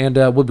films, and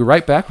we'll be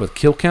right back with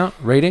kill count,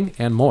 rating,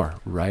 and more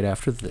right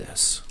after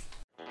this.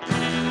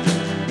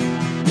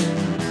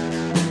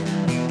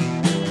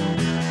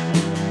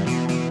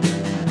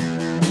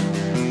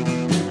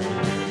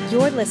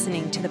 You're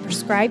listening to the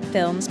Prescribed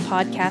Films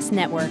Podcast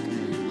Network,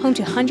 home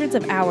to hundreds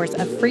of hours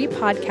of free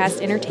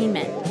podcast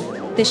entertainment.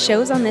 The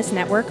shows on this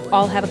network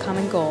all have a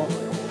common goal,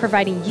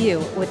 providing you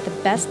with the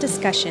best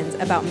discussions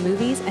about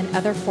movies and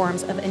other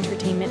forms of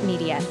entertainment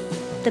media.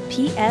 The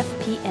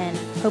PFPN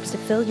hopes to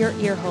fill your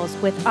earholes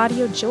with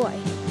audio joy.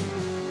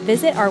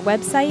 Visit our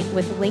website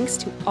with links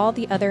to all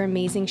the other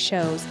amazing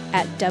shows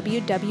at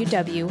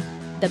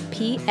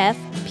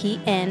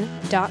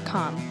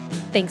www.thepfpn.com.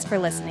 Thanks for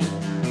listening.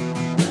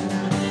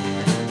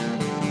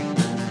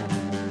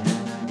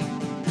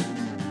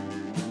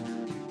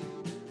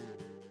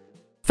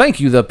 Thank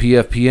you,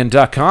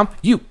 thepfpn.com.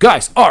 You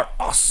guys are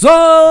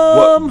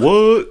awesome.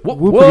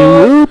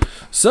 What?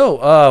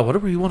 So,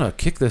 whatever you want to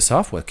kick this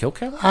off with, kill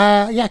count?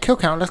 Yeah, kill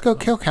count. Let's go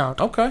kill count.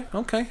 Okay.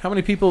 How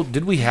many people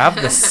did we have?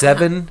 The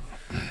 7?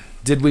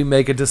 Did we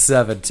make it to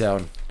 7,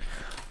 Tone?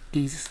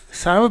 These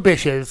son of a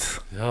bitches.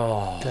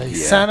 Oh,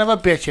 Son of a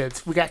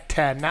bitches. We got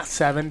 10, not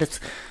 7. That's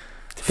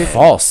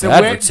false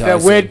advertising. The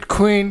Red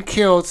Queen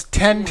kills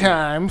 10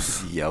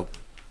 times. Yep.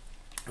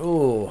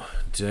 Oh,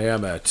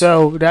 damn it.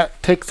 So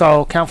that takes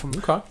our count from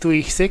Okay.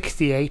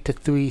 368 to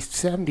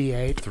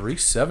 378.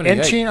 378.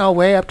 Inching our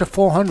way up to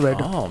 400.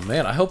 Oh,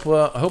 man. I hope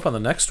on the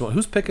next one.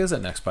 Whose pick is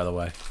it next, by the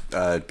way?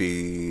 It'd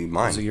be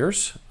mine. Is it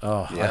yours?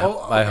 Oh, Yeah.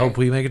 I hope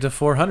we make it to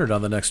 400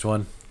 on the next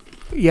one.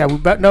 Yeah,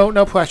 but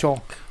no pressure.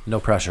 No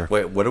pressure.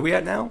 Wait, what are we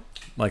at now?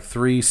 Like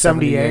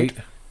 378.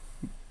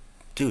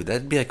 Dude,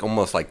 that'd be like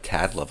almost like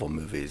Tad level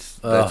movies.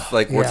 That's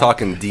like we're Yeah.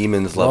 talking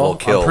Demons level Well,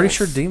 kills. I'm pretty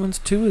sure Demons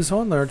 2 is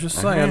on there.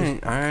 Just saying.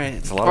 All right.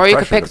 It's a lot Or of you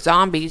pressure. could pick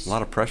zombies. A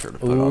lot of pressure to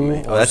put on me.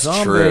 Ooh, Oh, that's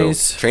zombies. true.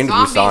 Train to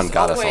Zombies Busan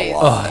got us a always.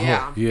 lot.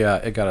 Yeah. Yeah,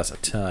 it got us a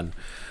ton.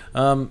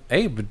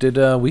 Abe, did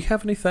we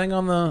have anything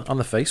on the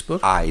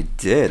Facebook? I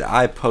did.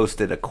 I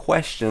posted a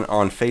question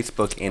on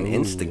Facebook and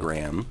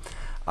Instagram.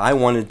 I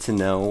wanted to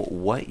know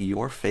what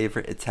your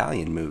favorite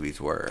Italian movies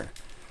were.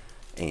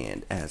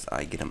 And as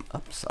I get them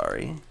up,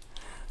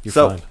 You're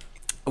so, fine.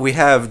 we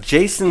have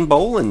Jason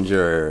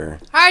Bollinger.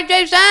 Hi,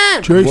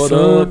 Jason. What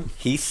up?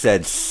 He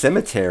said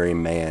Cemetery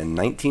Man,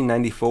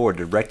 1994,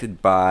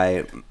 directed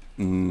by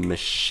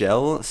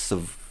Michelle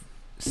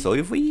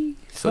Soavi?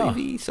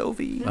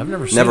 I've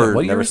never seen it.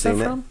 What year Never is that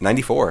seen it. from?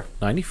 94.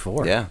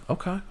 94. Yeah.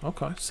 Okay.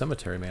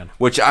 Cemetery Man.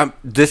 Which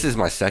this is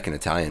my second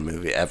Italian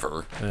movie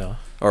ever. Yeah.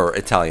 Or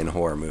Italian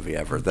horror movie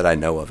ever that I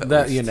know of. At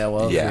That least. you know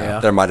of, yeah.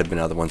 There might have been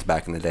other ones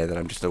back in the day that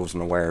I just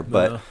wasn't aware.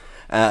 But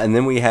and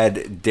then we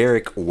had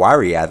Derek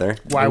Wyrather.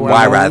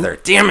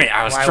 Wyrather. Damn it!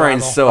 I was trying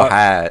so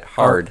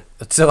hard.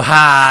 It's so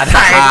hard.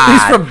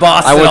 He's from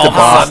Boston. I went to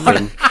all of a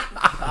sudden.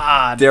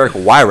 Boston. Derek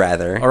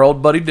Wyrather Our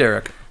old buddy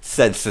Derek.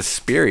 said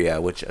Suspiria,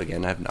 which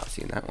again I have not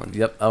seen that one.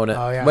 Yep, own it.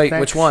 Oh, yeah, Wait,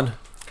 thanks. which one?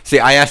 See,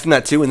 I asked him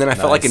that too, and then I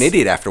felt like an Nice.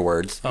 idiot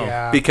afterwards.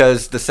 Yeah.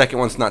 Because the second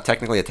one's not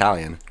technically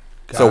Italian.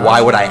 So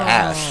why would I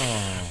ask?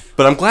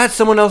 But I'm glad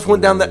someone else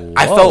went down that.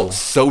 I Whoa. felt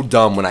so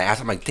dumb when I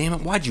asked. I'm like, damn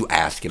it, why'd you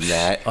ask him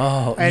that?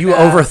 Oh, And, you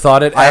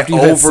overthought it I after you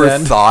hit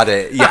send? overthought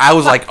it. Yeah, I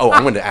was like, oh,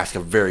 I'm going to ask a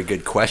very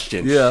good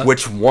question. Yeah.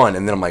 Which one?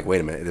 And then I'm like,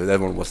 wait a minute, that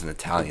one wasn't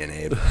Italian,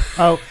 Abe.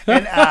 Oh,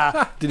 and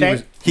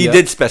He Yeah.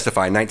 did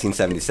specify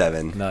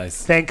 1977.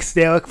 Nice. thanks,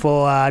 Derek,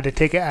 for the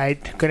ticket I'm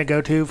going to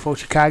go to for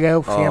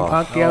Chicago, CM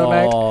Punk the other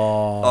night.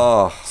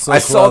 Oh, So I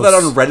saw that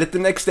close. on Reddit the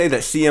next day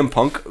that CM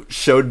Punk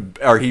showed,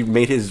 or he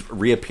made his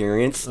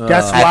reappearance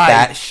That's at why.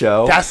 that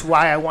show. That's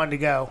why I wanted to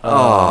go.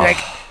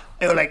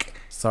 It was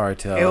Sorry,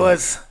 Taylor. it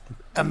was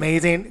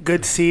amazing.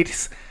 Good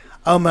seats.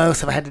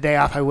 Almost. If I had the day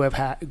off, I would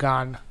have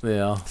gone.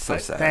 Yeah. So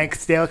sad.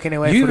 Thanks, Dale. Can't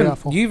wait You for the even,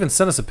 awful. you even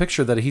sent us a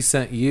picture that he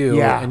sent you,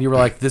 Yeah. and you were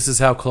like, "This is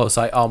how close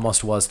I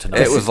almost was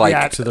tonight." It was like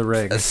Yeah. to the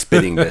ring. a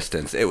spitting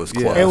distance. It was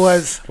close. It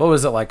was. What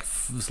was it like?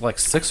 It was like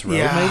 6th row,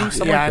 Yeah, maybe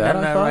something yeah, like that. I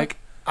don't know. thought? Like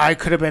I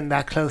could have been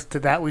that close to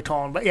that. We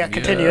told him, but yeah,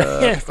 continue.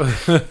 Yes.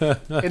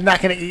 It's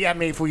not going to eat at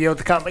me for years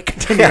to come, but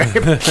continue.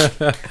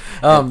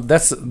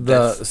 That's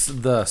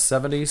the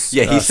 70s.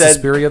 Yeah, he said-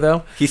 Suspiria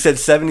though. He said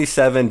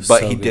 77,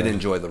 but So he did good.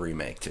 enjoy the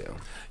remake too.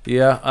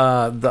 Yeah,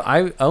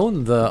 I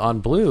own the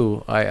on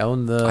Blue. I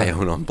own the. I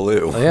own on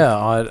Blue. Yeah,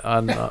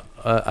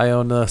 I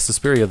own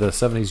Suspiria, the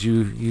 70s.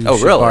 You Oh,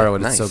 should really? borrow it.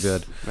 Nice. It's so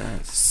good.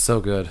 Nice. So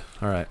good.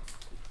 All right.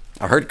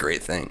 I heard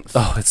great things.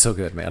 Oh, it's so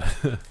good, man.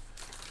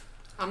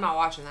 I'm not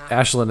watching that.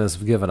 Ashlyn is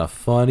giving a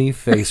funny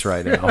face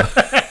right now.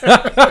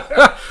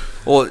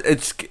 Well,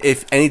 it's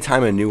if any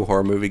time a new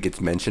horror movie gets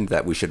mentioned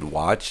that we should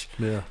watch,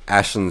 Yeah.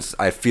 Ashlyn's.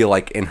 I feel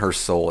like in her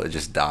soul it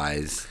just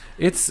dies.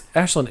 It's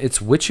Ashlyn.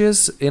 It's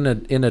witches in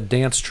a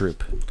dance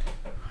troupe.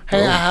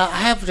 Hey, I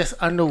have this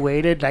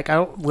underrated, like I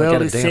don't at a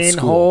really dance seen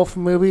school. horror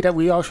movie that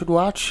we all should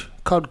watch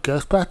called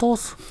Ghost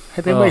Battles.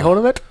 Has anybody Oh. heard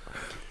of it?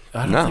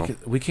 I don't No. think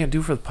we can't do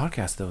it for the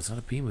podcast though. It's not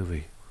a B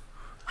movie.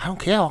 I don't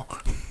care.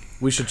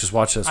 We should just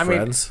watch it as I mean,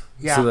 friends.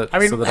 Yeah, So that, I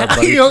mean, so, that our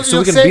buddy, you'll so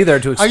we can say- be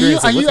there to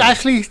experience Are it you with them.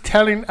 actually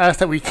telling us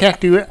that we can't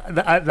do it,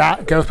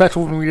 that Ghost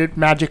Battle when we did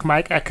Magic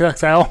Mike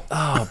XXL?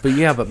 Oh,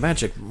 but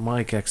Magic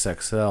Mike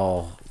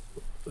XXL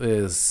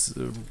is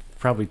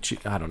probably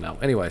I don't know.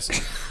 Anyways,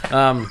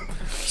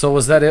 so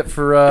was that it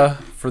for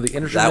the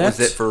internet? That was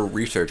it for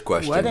research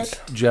questions.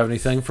 Reddit? Did you have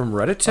anything from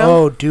Reddit, Tim?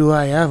 Oh, do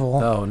I ever?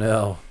 Oh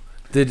no.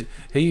 Did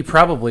he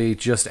probably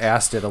just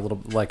asked it a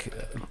little like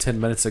 10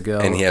 minutes ago?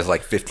 And he has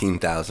like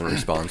 15,000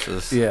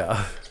 responses.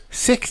 Yeah.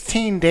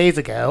 16 days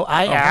ago,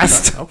 I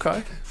asked,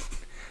 Okay.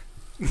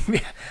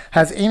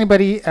 has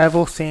anybody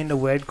ever seen The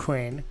Red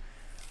Queen?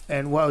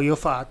 And what are your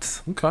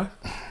thoughts Okay.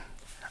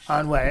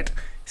 on Reddit?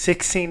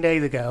 16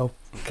 days ago.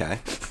 Okay.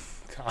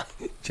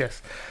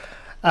 Just,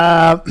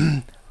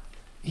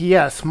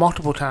 yes,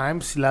 multiple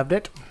times. Loved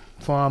it.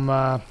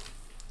 From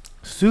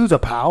Susie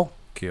Powell.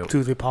 Cute.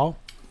 Susie Paul.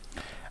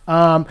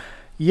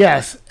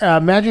 Yes,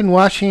 imagine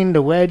watching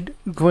the Red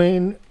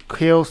Queen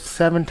kill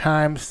 7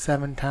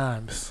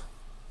 times.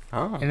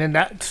 Oh. And then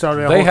that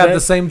started a They whole had thing. the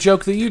same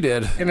joke that you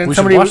did. And then We should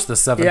somebody watch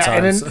this 7 yeah, times.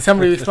 and then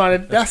somebody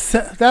responded,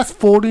 that's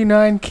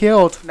 49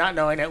 kills, not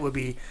knowing it would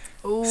be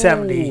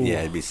 70.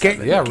 Yeah, it'd be Get-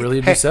 7. Yeah, really,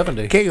 it'd be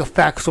 70. Get your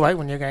facts right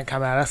when you're going to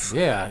come at us.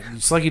 Yeah,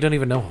 it's like you don't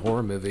even know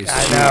horror movies.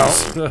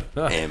 I know.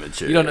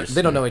 Amateurs. You don't.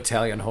 They don't know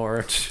Italian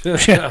horror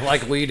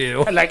like we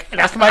do. Like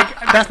that's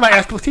my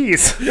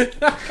expertise.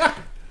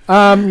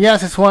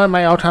 Yes, it's one of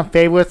my all-time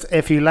favorites.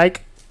 If you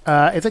like,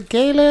 is it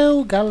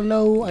Gallo?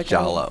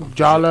 Giallo.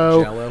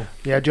 Giallo.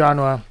 Yeah,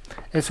 genre.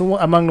 It's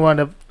among one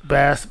of the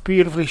best.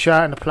 Beautifully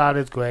shot, and the plot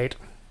is great.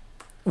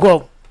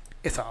 Well,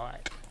 it's all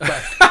right.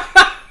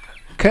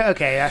 But,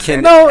 okay, that's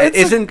it. No, it's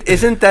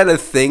isn't that a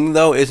thing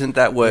though? Isn't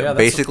that what Yeah, that's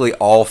basically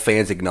all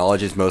fans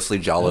acknowledge is mostly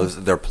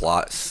Giallo's their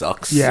plot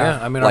sucks? Yeah.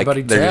 Yeah, I mean, Like, our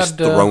buddy they're Tad, just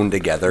thrown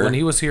together. when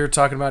he was here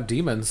talking about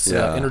demons,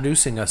 Yeah.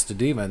 introducing us to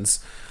demons.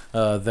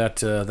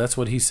 That's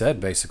what he said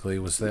basically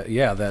was that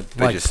that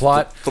They like just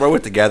plot throw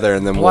it together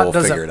and then plot we'll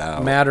doesn't figure it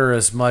out. matter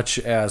as much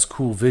as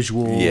cool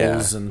visuals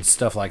Yeah. and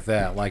stuff like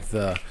that,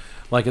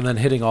 and then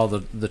hitting all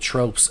the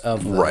tropes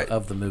of Right.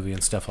 the movie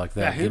and stuff like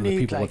Yeah, that, who giving the needs,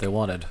 people what like, they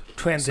wanted.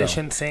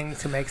 Transition things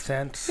to make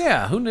sense.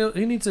 Yeah, who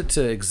needs it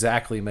to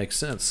exactly make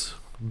sense?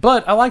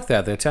 But I like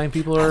that the Italian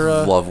people are.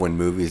 I love when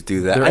movies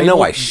do that. they're I know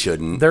able- I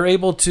shouldn't. They're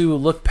able to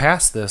look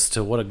past this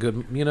to what a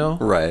good,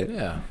 Right.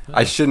 Yeah.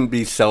 I shouldn't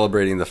be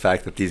celebrating the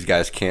fact that these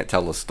guys can't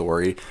tell a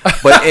story,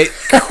 but it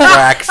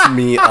cracks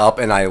me up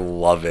and I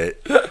love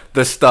it.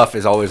 The Stuff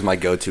is always my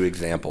go-to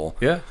example.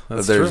 Yeah,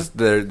 that's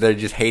They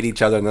just hate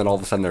each other and then all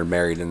of a sudden they're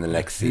married in the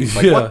next scene.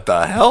 Like, Yeah. what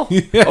the hell?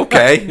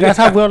 Okay. That's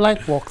how real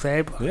life works,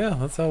 Abe. Yeah,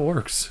 that's how it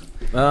works.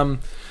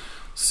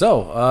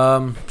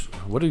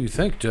 What do you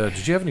think?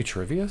 Did you have any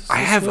trivia? I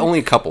have only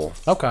a couple.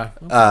 Okay.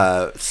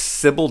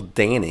 Sybil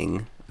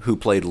Danning, who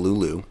played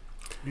Lulu,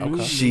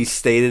 she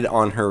stated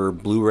on her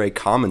Blu-ray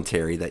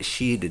commentary that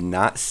she did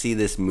not see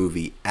this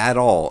movie at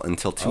all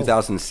until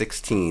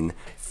 2016,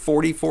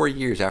 44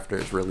 years after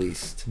it's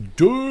released.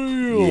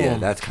 Damn. Yeah,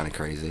 that's kind of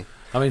crazy.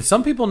 I mean,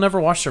 some people never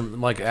watch their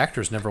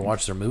actors never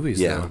watch their movies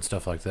Yeah. though, and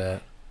stuff like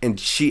that. And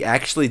she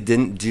actually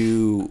didn't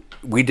do.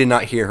 We did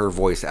not hear her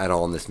voice at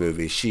all in this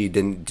movie. She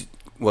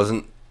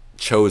wasn't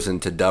chosen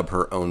to dub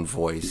her own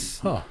voice,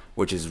 Huh.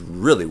 which is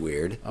really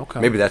weird. Okay.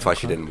 Maybe that's why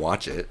she didn't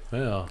watch it.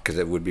 Yeah. Because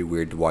it would be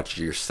weird to watch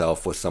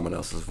yourself with someone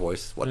else's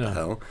voice. What Yeah. the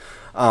hell?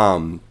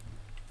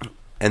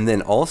 And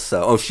then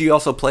also, she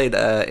also played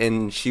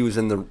she was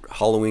in the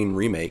Halloween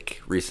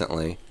remake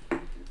recently.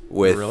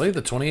 With Really,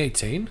 the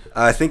 2018?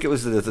 I think it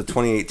was the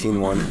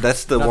 2018 one.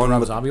 That's the Not one the Rob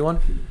with Zombie one.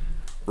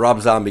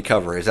 Rob Zombie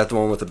cover. Is that the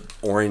one with the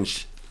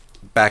orange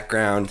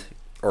background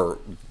or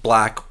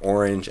black,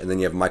 orange, and then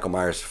you have Michael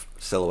Myers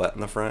silhouette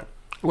in the front?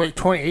 Wait,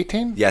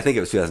 2018? Yeah, I think it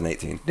was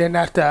 2018. Then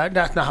that's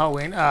not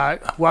Halloween.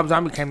 Rob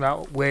Zombie came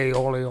out way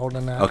older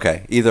than that.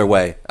 Okay, either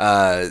way,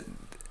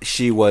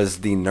 she was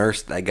the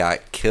nurse that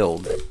got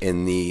killed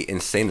in the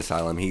insane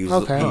asylum. He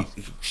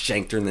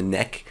shanked her in the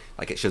neck.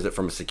 Like, it shows it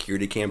from a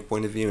security cam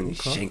point of view, and he's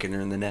shanking her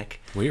in the neck.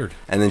 Weird.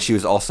 And then she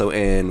was also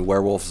in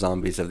Werewolf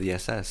Zombies of the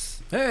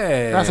SS.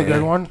 Hey, That's a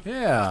good one.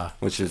 Yeah.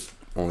 Which is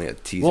only a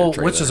teaser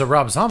trailer. Which is a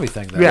Rob Zombie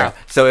thing, though. Yeah.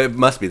 So it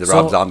must be the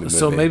Rob Zombie movie.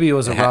 So maybe it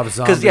was a Rob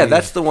Zombie. Because, yeah,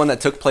 that's the one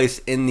that took place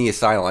in the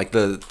asylum. Like,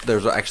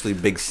 there's actually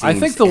big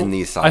scenes in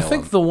the asylum. I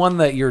think the one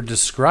that you're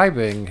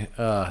describing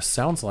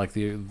sounds like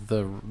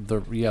the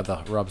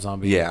Rob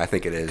Zombie. Yeah, I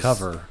think it is.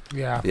 Cover.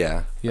 Yeah.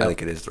 Yeah, Yep. I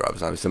think it is the Rob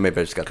Zombie. So maybe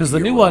I just got Because the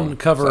year new wrong. one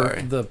cover,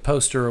 Sorry. the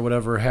poster or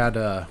whatever, had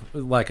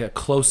like a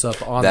close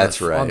up on That's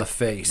the right. on the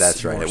face.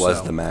 That's right. more It was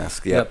so. the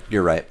mask. Yep.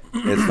 You're right.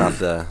 It's not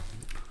the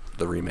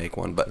remake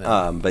one, but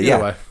Either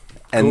yeah. way.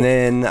 And Cool.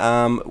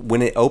 then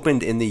when it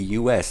opened in the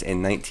U.S.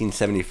 in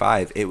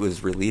 1975, it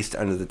was released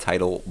under the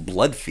title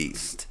Blood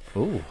Feast.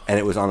 Ooh. And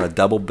it was on a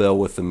double bill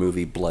with the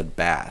movie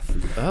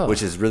Bloodbath,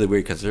 which is really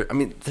weird because there's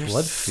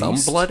Blood some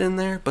Feast? blood in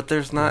there, but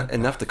there's not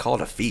enough to call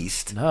it a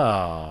feast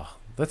No,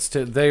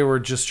 they were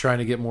just trying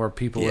to get more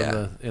people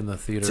Yeah. in the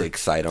theater. to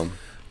excite them.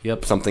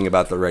 Yep. Something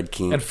about the Red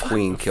And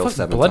Queen kills fuck,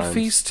 7 Blood times.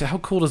 Feast. How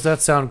cool does that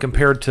sound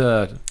compared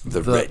to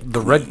The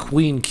Red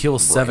Queen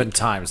kills 7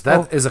 times?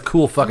 That is a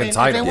cool fucking If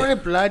title. they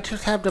wanted blood,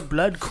 just have the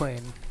Blood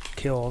Queen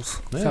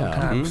kills Yeah.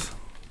 sometimes.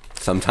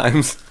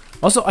 Sometimes.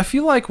 Also, I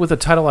feel like with a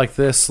title like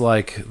this,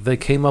 like they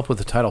came up with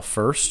the title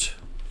first,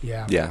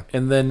 Yeah. Yeah.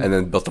 and then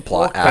built the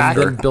plot Walk back.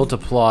 after. and then built a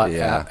plot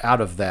Yeah.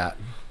 out of that.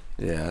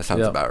 Yeah, that sounds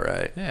Yep. about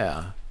right.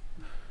 Yeah.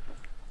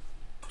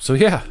 So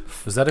yeah,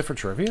 is that it for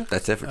trivia?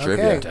 That's it for Okay.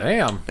 trivia.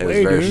 Damn, It was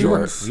very Ratings.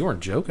 short. you weren't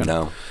joking.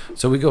 No.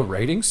 So we go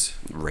ratings.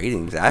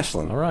 Ratings,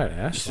 Ashlyn. All right, This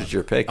Ashley. is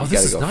your pick. Oh, You this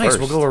gotta is go nice. first.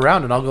 We'll go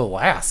around and I'll go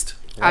last.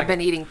 I've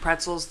been eating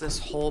pretzels this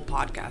whole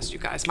podcast, you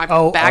guys. My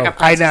Oh, bag of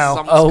I pretzels know. is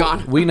almost Oh,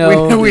 gone. we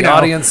know. We the know.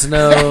 audience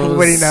knows.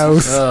 Everybody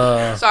knows.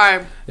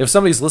 Sorry. If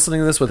somebody's listening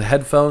to this with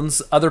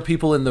headphones, other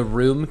people in the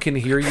room can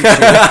hear you. Too.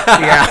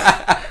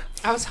 Yeah.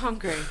 I was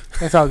hungry.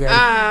 It's all good.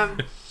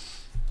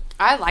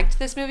 I liked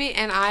this movie,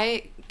 and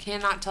I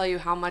cannot tell you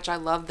how much I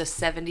love the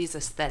 70s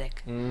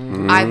aesthetic.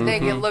 I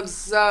think it looks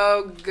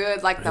so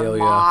good, like the Hell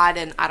yeah. mod,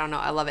 and I don't know.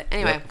 I love it.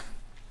 Anyway,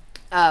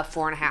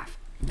 4.5.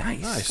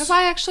 Nice. Because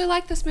I actually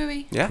like this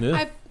movie. Yeah.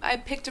 Yeah. I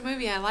picked a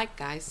movie I like,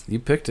 guys. You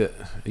picked it.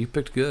 You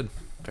picked good.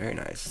 Very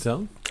nice.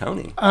 So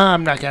Tony.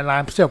 I'm not gonna lie,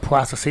 I'm still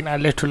processing. I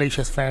literally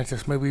just finished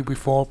this movie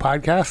before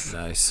podcast,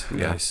 nice.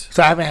 Yeah. Nice.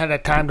 so I haven't had the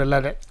time to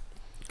let it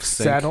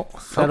Sink. settle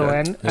Okay.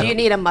 in. Do you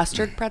need a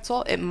mustard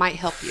pretzel? It might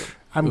help you.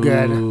 I'm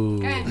good. Ooh.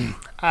 Okay.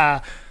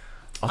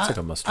 I'll take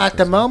a mustard. At the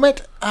pretzel.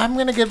 moment, I'm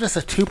gonna give this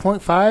a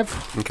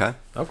 2.5. Okay.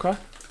 Okay.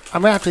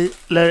 I'm gonna have to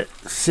let it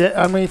sit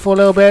on me for a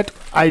little bit.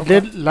 I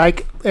did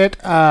like it.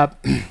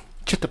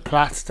 Just the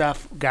plot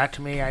stuff got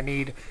to me. I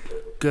need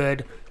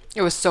good.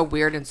 It was so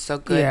weird and so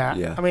good. Yeah.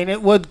 Yeah. I mean,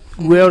 it was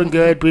real and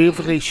good,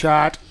 beautifully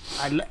shot.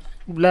 I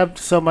loved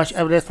so much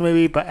of this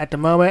movie, but at the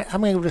moment, I'm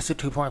gonna give this a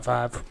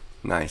 2.5.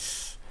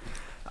 Nice.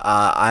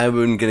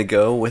 I'm gonna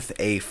go with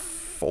a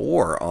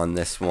 4 on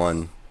this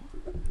one.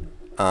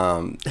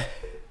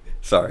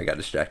 Sorry, I got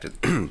distracted.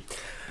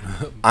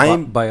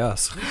 By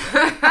us.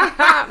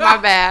 My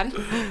bad.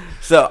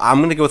 So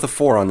I'm gonna go with a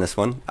 4 on this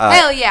one.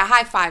 Hell yeah,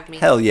 high five me.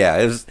 Hell yeah,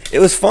 it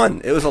was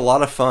fun. It was a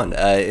lot of fun.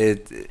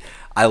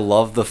 I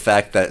love the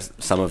fact that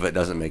some of it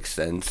doesn't make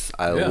sense.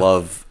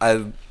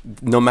 I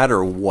no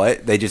matter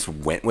what, they just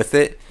went with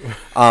it.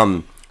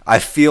 I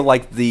feel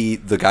like the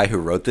guy who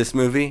wrote this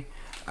movie,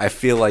 I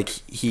feel like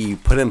he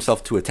put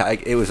himself to a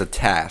task. It was a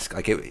task.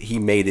 He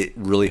made it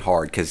really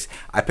hard because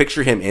I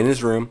picture him in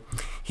his room,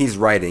 he's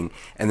writing,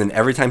 and then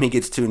every time he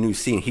gets to a new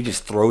scene, he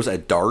just throws a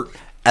dart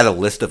at a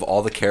list of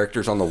all the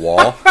characters on the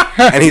wall,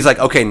 and he's like,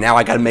 okay, now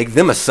I got to make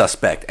them a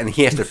suspect, and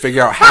he has to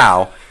figure out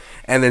how.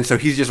 And then so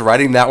he's just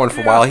writing that one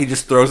for a while. He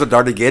just throws a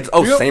dart again.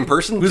 Oh, Yep. same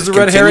person. Who's Just the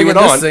red herring continue in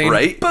it this on, scene?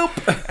 right?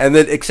 Boop. And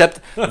then except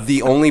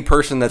the only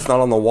person that's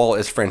not on the wall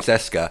is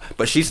Francesca,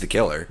 but she's the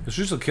killer.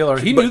 She's a killer.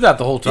 He knew that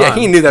the whole time. Yeah,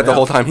 he knew that the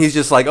whole time. He's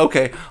just like,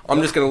 okay,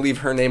 I'm just going to leave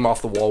her name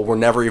off the wall. We're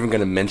never even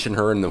going to mention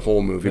her in the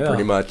whole movie, Yeah.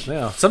 pretty much.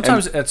 Yeah.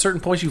 Sometimes at certain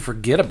points you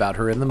forget about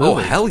her in the movie. Oh,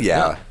 hell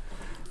yeah.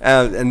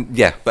 And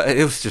yeah, but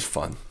it was just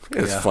fun.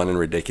 It was Yeah. fun and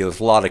ridiculous.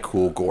 A lot of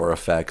cool gore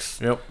effects.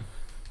 Yep.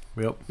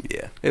 Yep.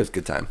 Yeah, it was a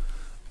good time.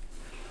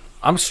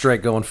 I'm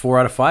straight going 4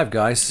 out of 5,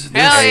 guys.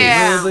 Hell This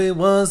yeah. movie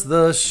was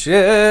the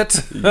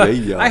shit.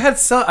 Yeah.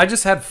 I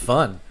just had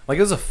fun. Like,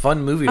 it was a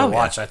fun movie to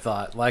watch. I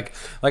thought, like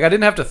I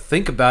didn't have to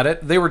think about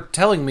it. They were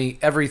telling me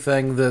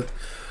everything that,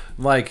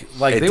 like It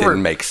they didn't were.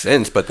 make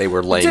sense, but they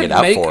were laying it didn't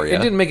out make- for you. It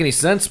didn't make any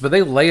sense, but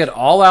they lay it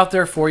all out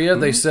there for you.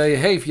 They say,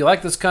 "Hey, if you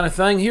like this kind of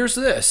thing, here's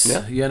this."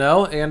 Yeah. You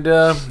know, and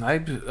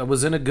I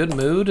was in a good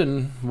mood,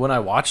 and when I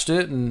watched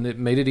it, and it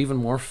made it even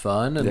more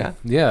fun. And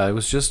Yeah. it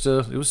was just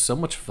it was so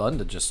much fun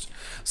to just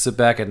sit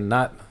back and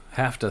not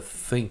have to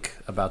think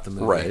about the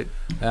movie, Right.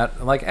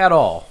 At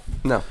all.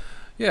 No.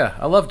 Yeah,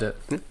 I loved it.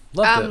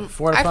 Loved it.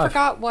 4 out of 5. I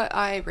forgot what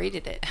I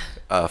rated it.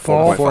 4.5.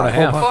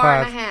 4.5.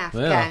 4.5. Yeah.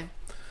 Okay.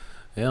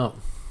 Yeah.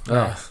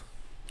 Nice.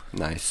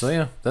 Nice. So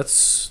yeah,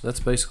 that's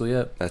basically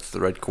it. That's the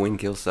Red Queen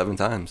kills 7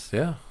 times.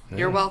 Yeah.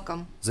 You're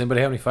welcome. Does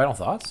anybody have any final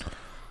thoughts?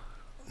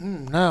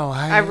 No,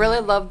 I really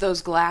love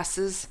those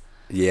glasses.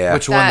 Yeah.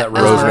 Which one that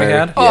That, Rosemary uh,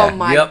 had? Oh Yeah.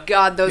 my Yep.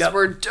 god, those Yep.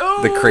 were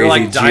dope. The crazy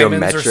Like diamonds or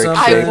geometric something.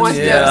 I shapes. want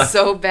Yeah. them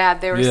so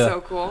bad. They were Yeah. so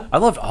cool. I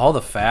loved all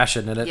the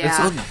fashion in it.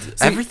 Yeah. See,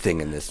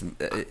 Everything in this.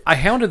 I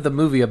hounded the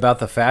movie about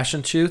the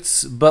fashion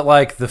shoots, but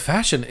like the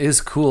fashion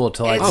is cool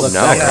to like It's look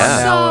no, back yeah.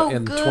 on now so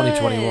in good.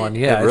 2021.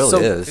 Yeah, It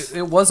really it's is.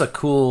 It was a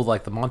cool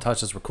like the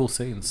montages were cool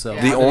scenes. So Yeah.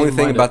 I The didn't only mind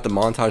thing it. about the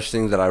montage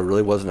things that I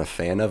really wasn't a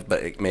fan of,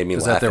 but it made me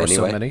Is laugh that there were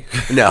so anyway.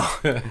 many? No,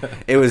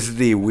 it was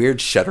the weird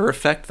shutter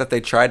effect that they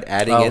tried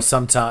adding in.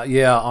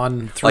 sometime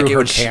on through Like it her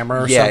would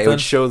camera or yeah, something. it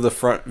would show the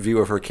front view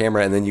of her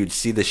camera, and then you'd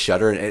see the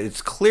shutter, and it's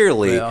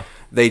clearly Yeah.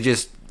 they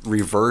just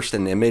reversed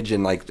an image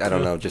and like I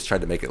don't know, just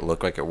tried to make it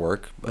look like it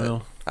worked. But Yeah.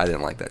 I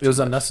didn't like that. It was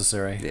too much.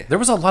 unnecessary. Yeah. There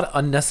was a lot of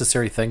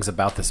unnecessary things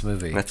about this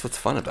movie. That's what's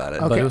fun about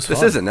it. But it was This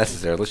fun. isn't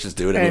necessary. Let's just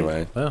do it And-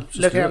 anyway. Well, just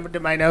Looking do it.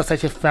 at my notes, I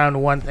just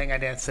found one thing I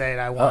didn't say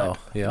that I want. Uh-oh,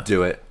 yeah.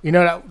 Do it. You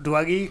know that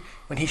Dougie,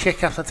 when he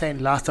kept on saying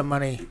lots of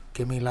money,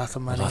 give me lots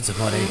of money. Lots of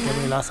money. Give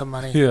me lots of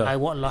money. Yeah. I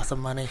want lots of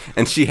money.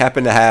 And she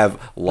happened to have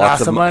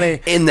lots of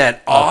money. in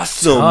that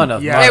awesome Ton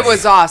of Yeah. money. It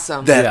was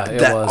awesome. that Yeah, it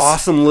that was.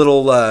 awesome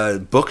little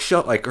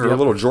bookshelf, like her Yep.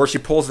 little drawer. She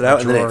pulls it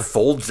out and then drawer. it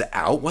folds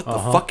out. What the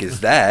fuck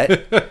is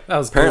that? That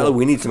was Apparently, cool.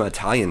 we need some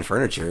Italian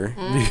furniture.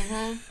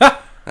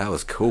 That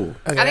was cool.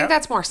 Okay, I think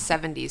that's more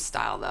 70s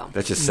style, though.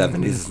 That's just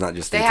 70s. It's not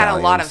just They the had a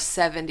lot of Italians.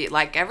 70,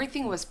 like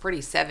everything was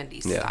pretty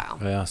 70s Yeah. style.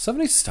 Yeah,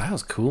 70s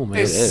style's cool, man.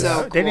 It's is.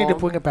 so cool. They need to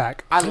bring it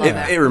back. I love It,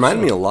 it. it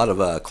reminded me a lot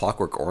of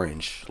Clockwork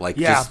Orange. Like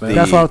Yeah, just the,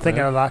 that's what I was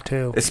thinking a lot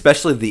too.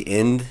 especially the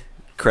end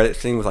credit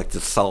thing with like the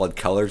solid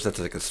colors. That's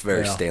like a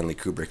very Yeah. Stanley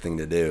Kubrick thing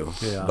to do.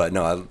 Yeah. But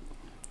no,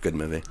 good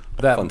movie.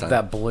 Fun time.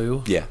 That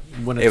blue. Yeah,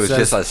 When it was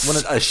says- just when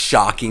it- a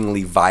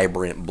shockingly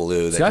vibrant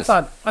blue. That See,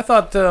 I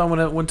thought when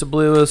it went to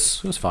blue, it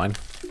was fine.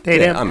 They yeah,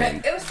 didn't. I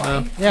mean, It was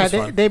fine. yeah, it's they,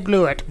 fine. they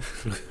blew it.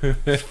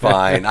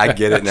 fine. I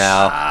get it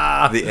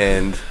now. The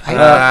end.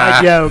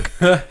 I joke.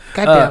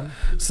 Goddamn.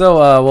 So,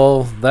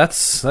 well,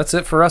 that's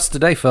it for us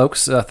today,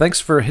 folks. Thanks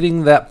for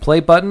hitting that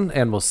play button,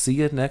 and we'll see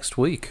you next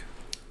week.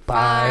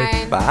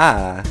 Bye.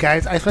 Bye. Bye.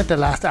 Guys, I spent the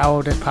last hour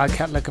of this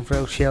podcast looking for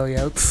those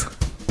Cheerios.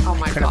 Oh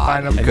my Couldn't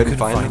find god. them. Couldn't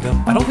find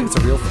them. I don't think it's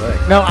a real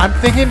thing. No, I'm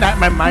thinking that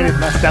my mind is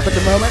messed up at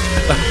the moment.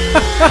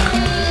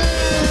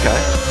 Okay.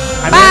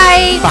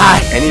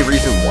 Bye. Any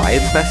reason why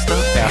it's messed up?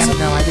 I have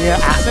no idea.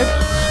 Acid?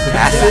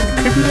 Acid?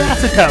 Could be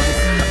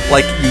acetone.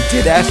 Like you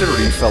did acid or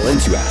you fell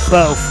into acid?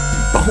 Both.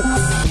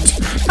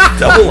 Both.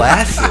 Double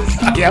acid.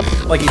 Yep.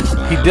 Like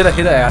he did a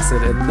hit of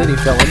acid, and then he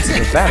fell into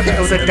the bad It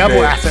was acid. a double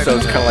Okay, acid. So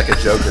it's kind of like a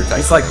Joker type.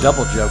 It's like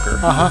double Joker.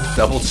 Uh-huh.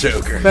 double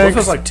Joker. What if Thanks.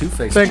 it's like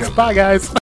Two-Face Thanks. Joker? Bye, guys.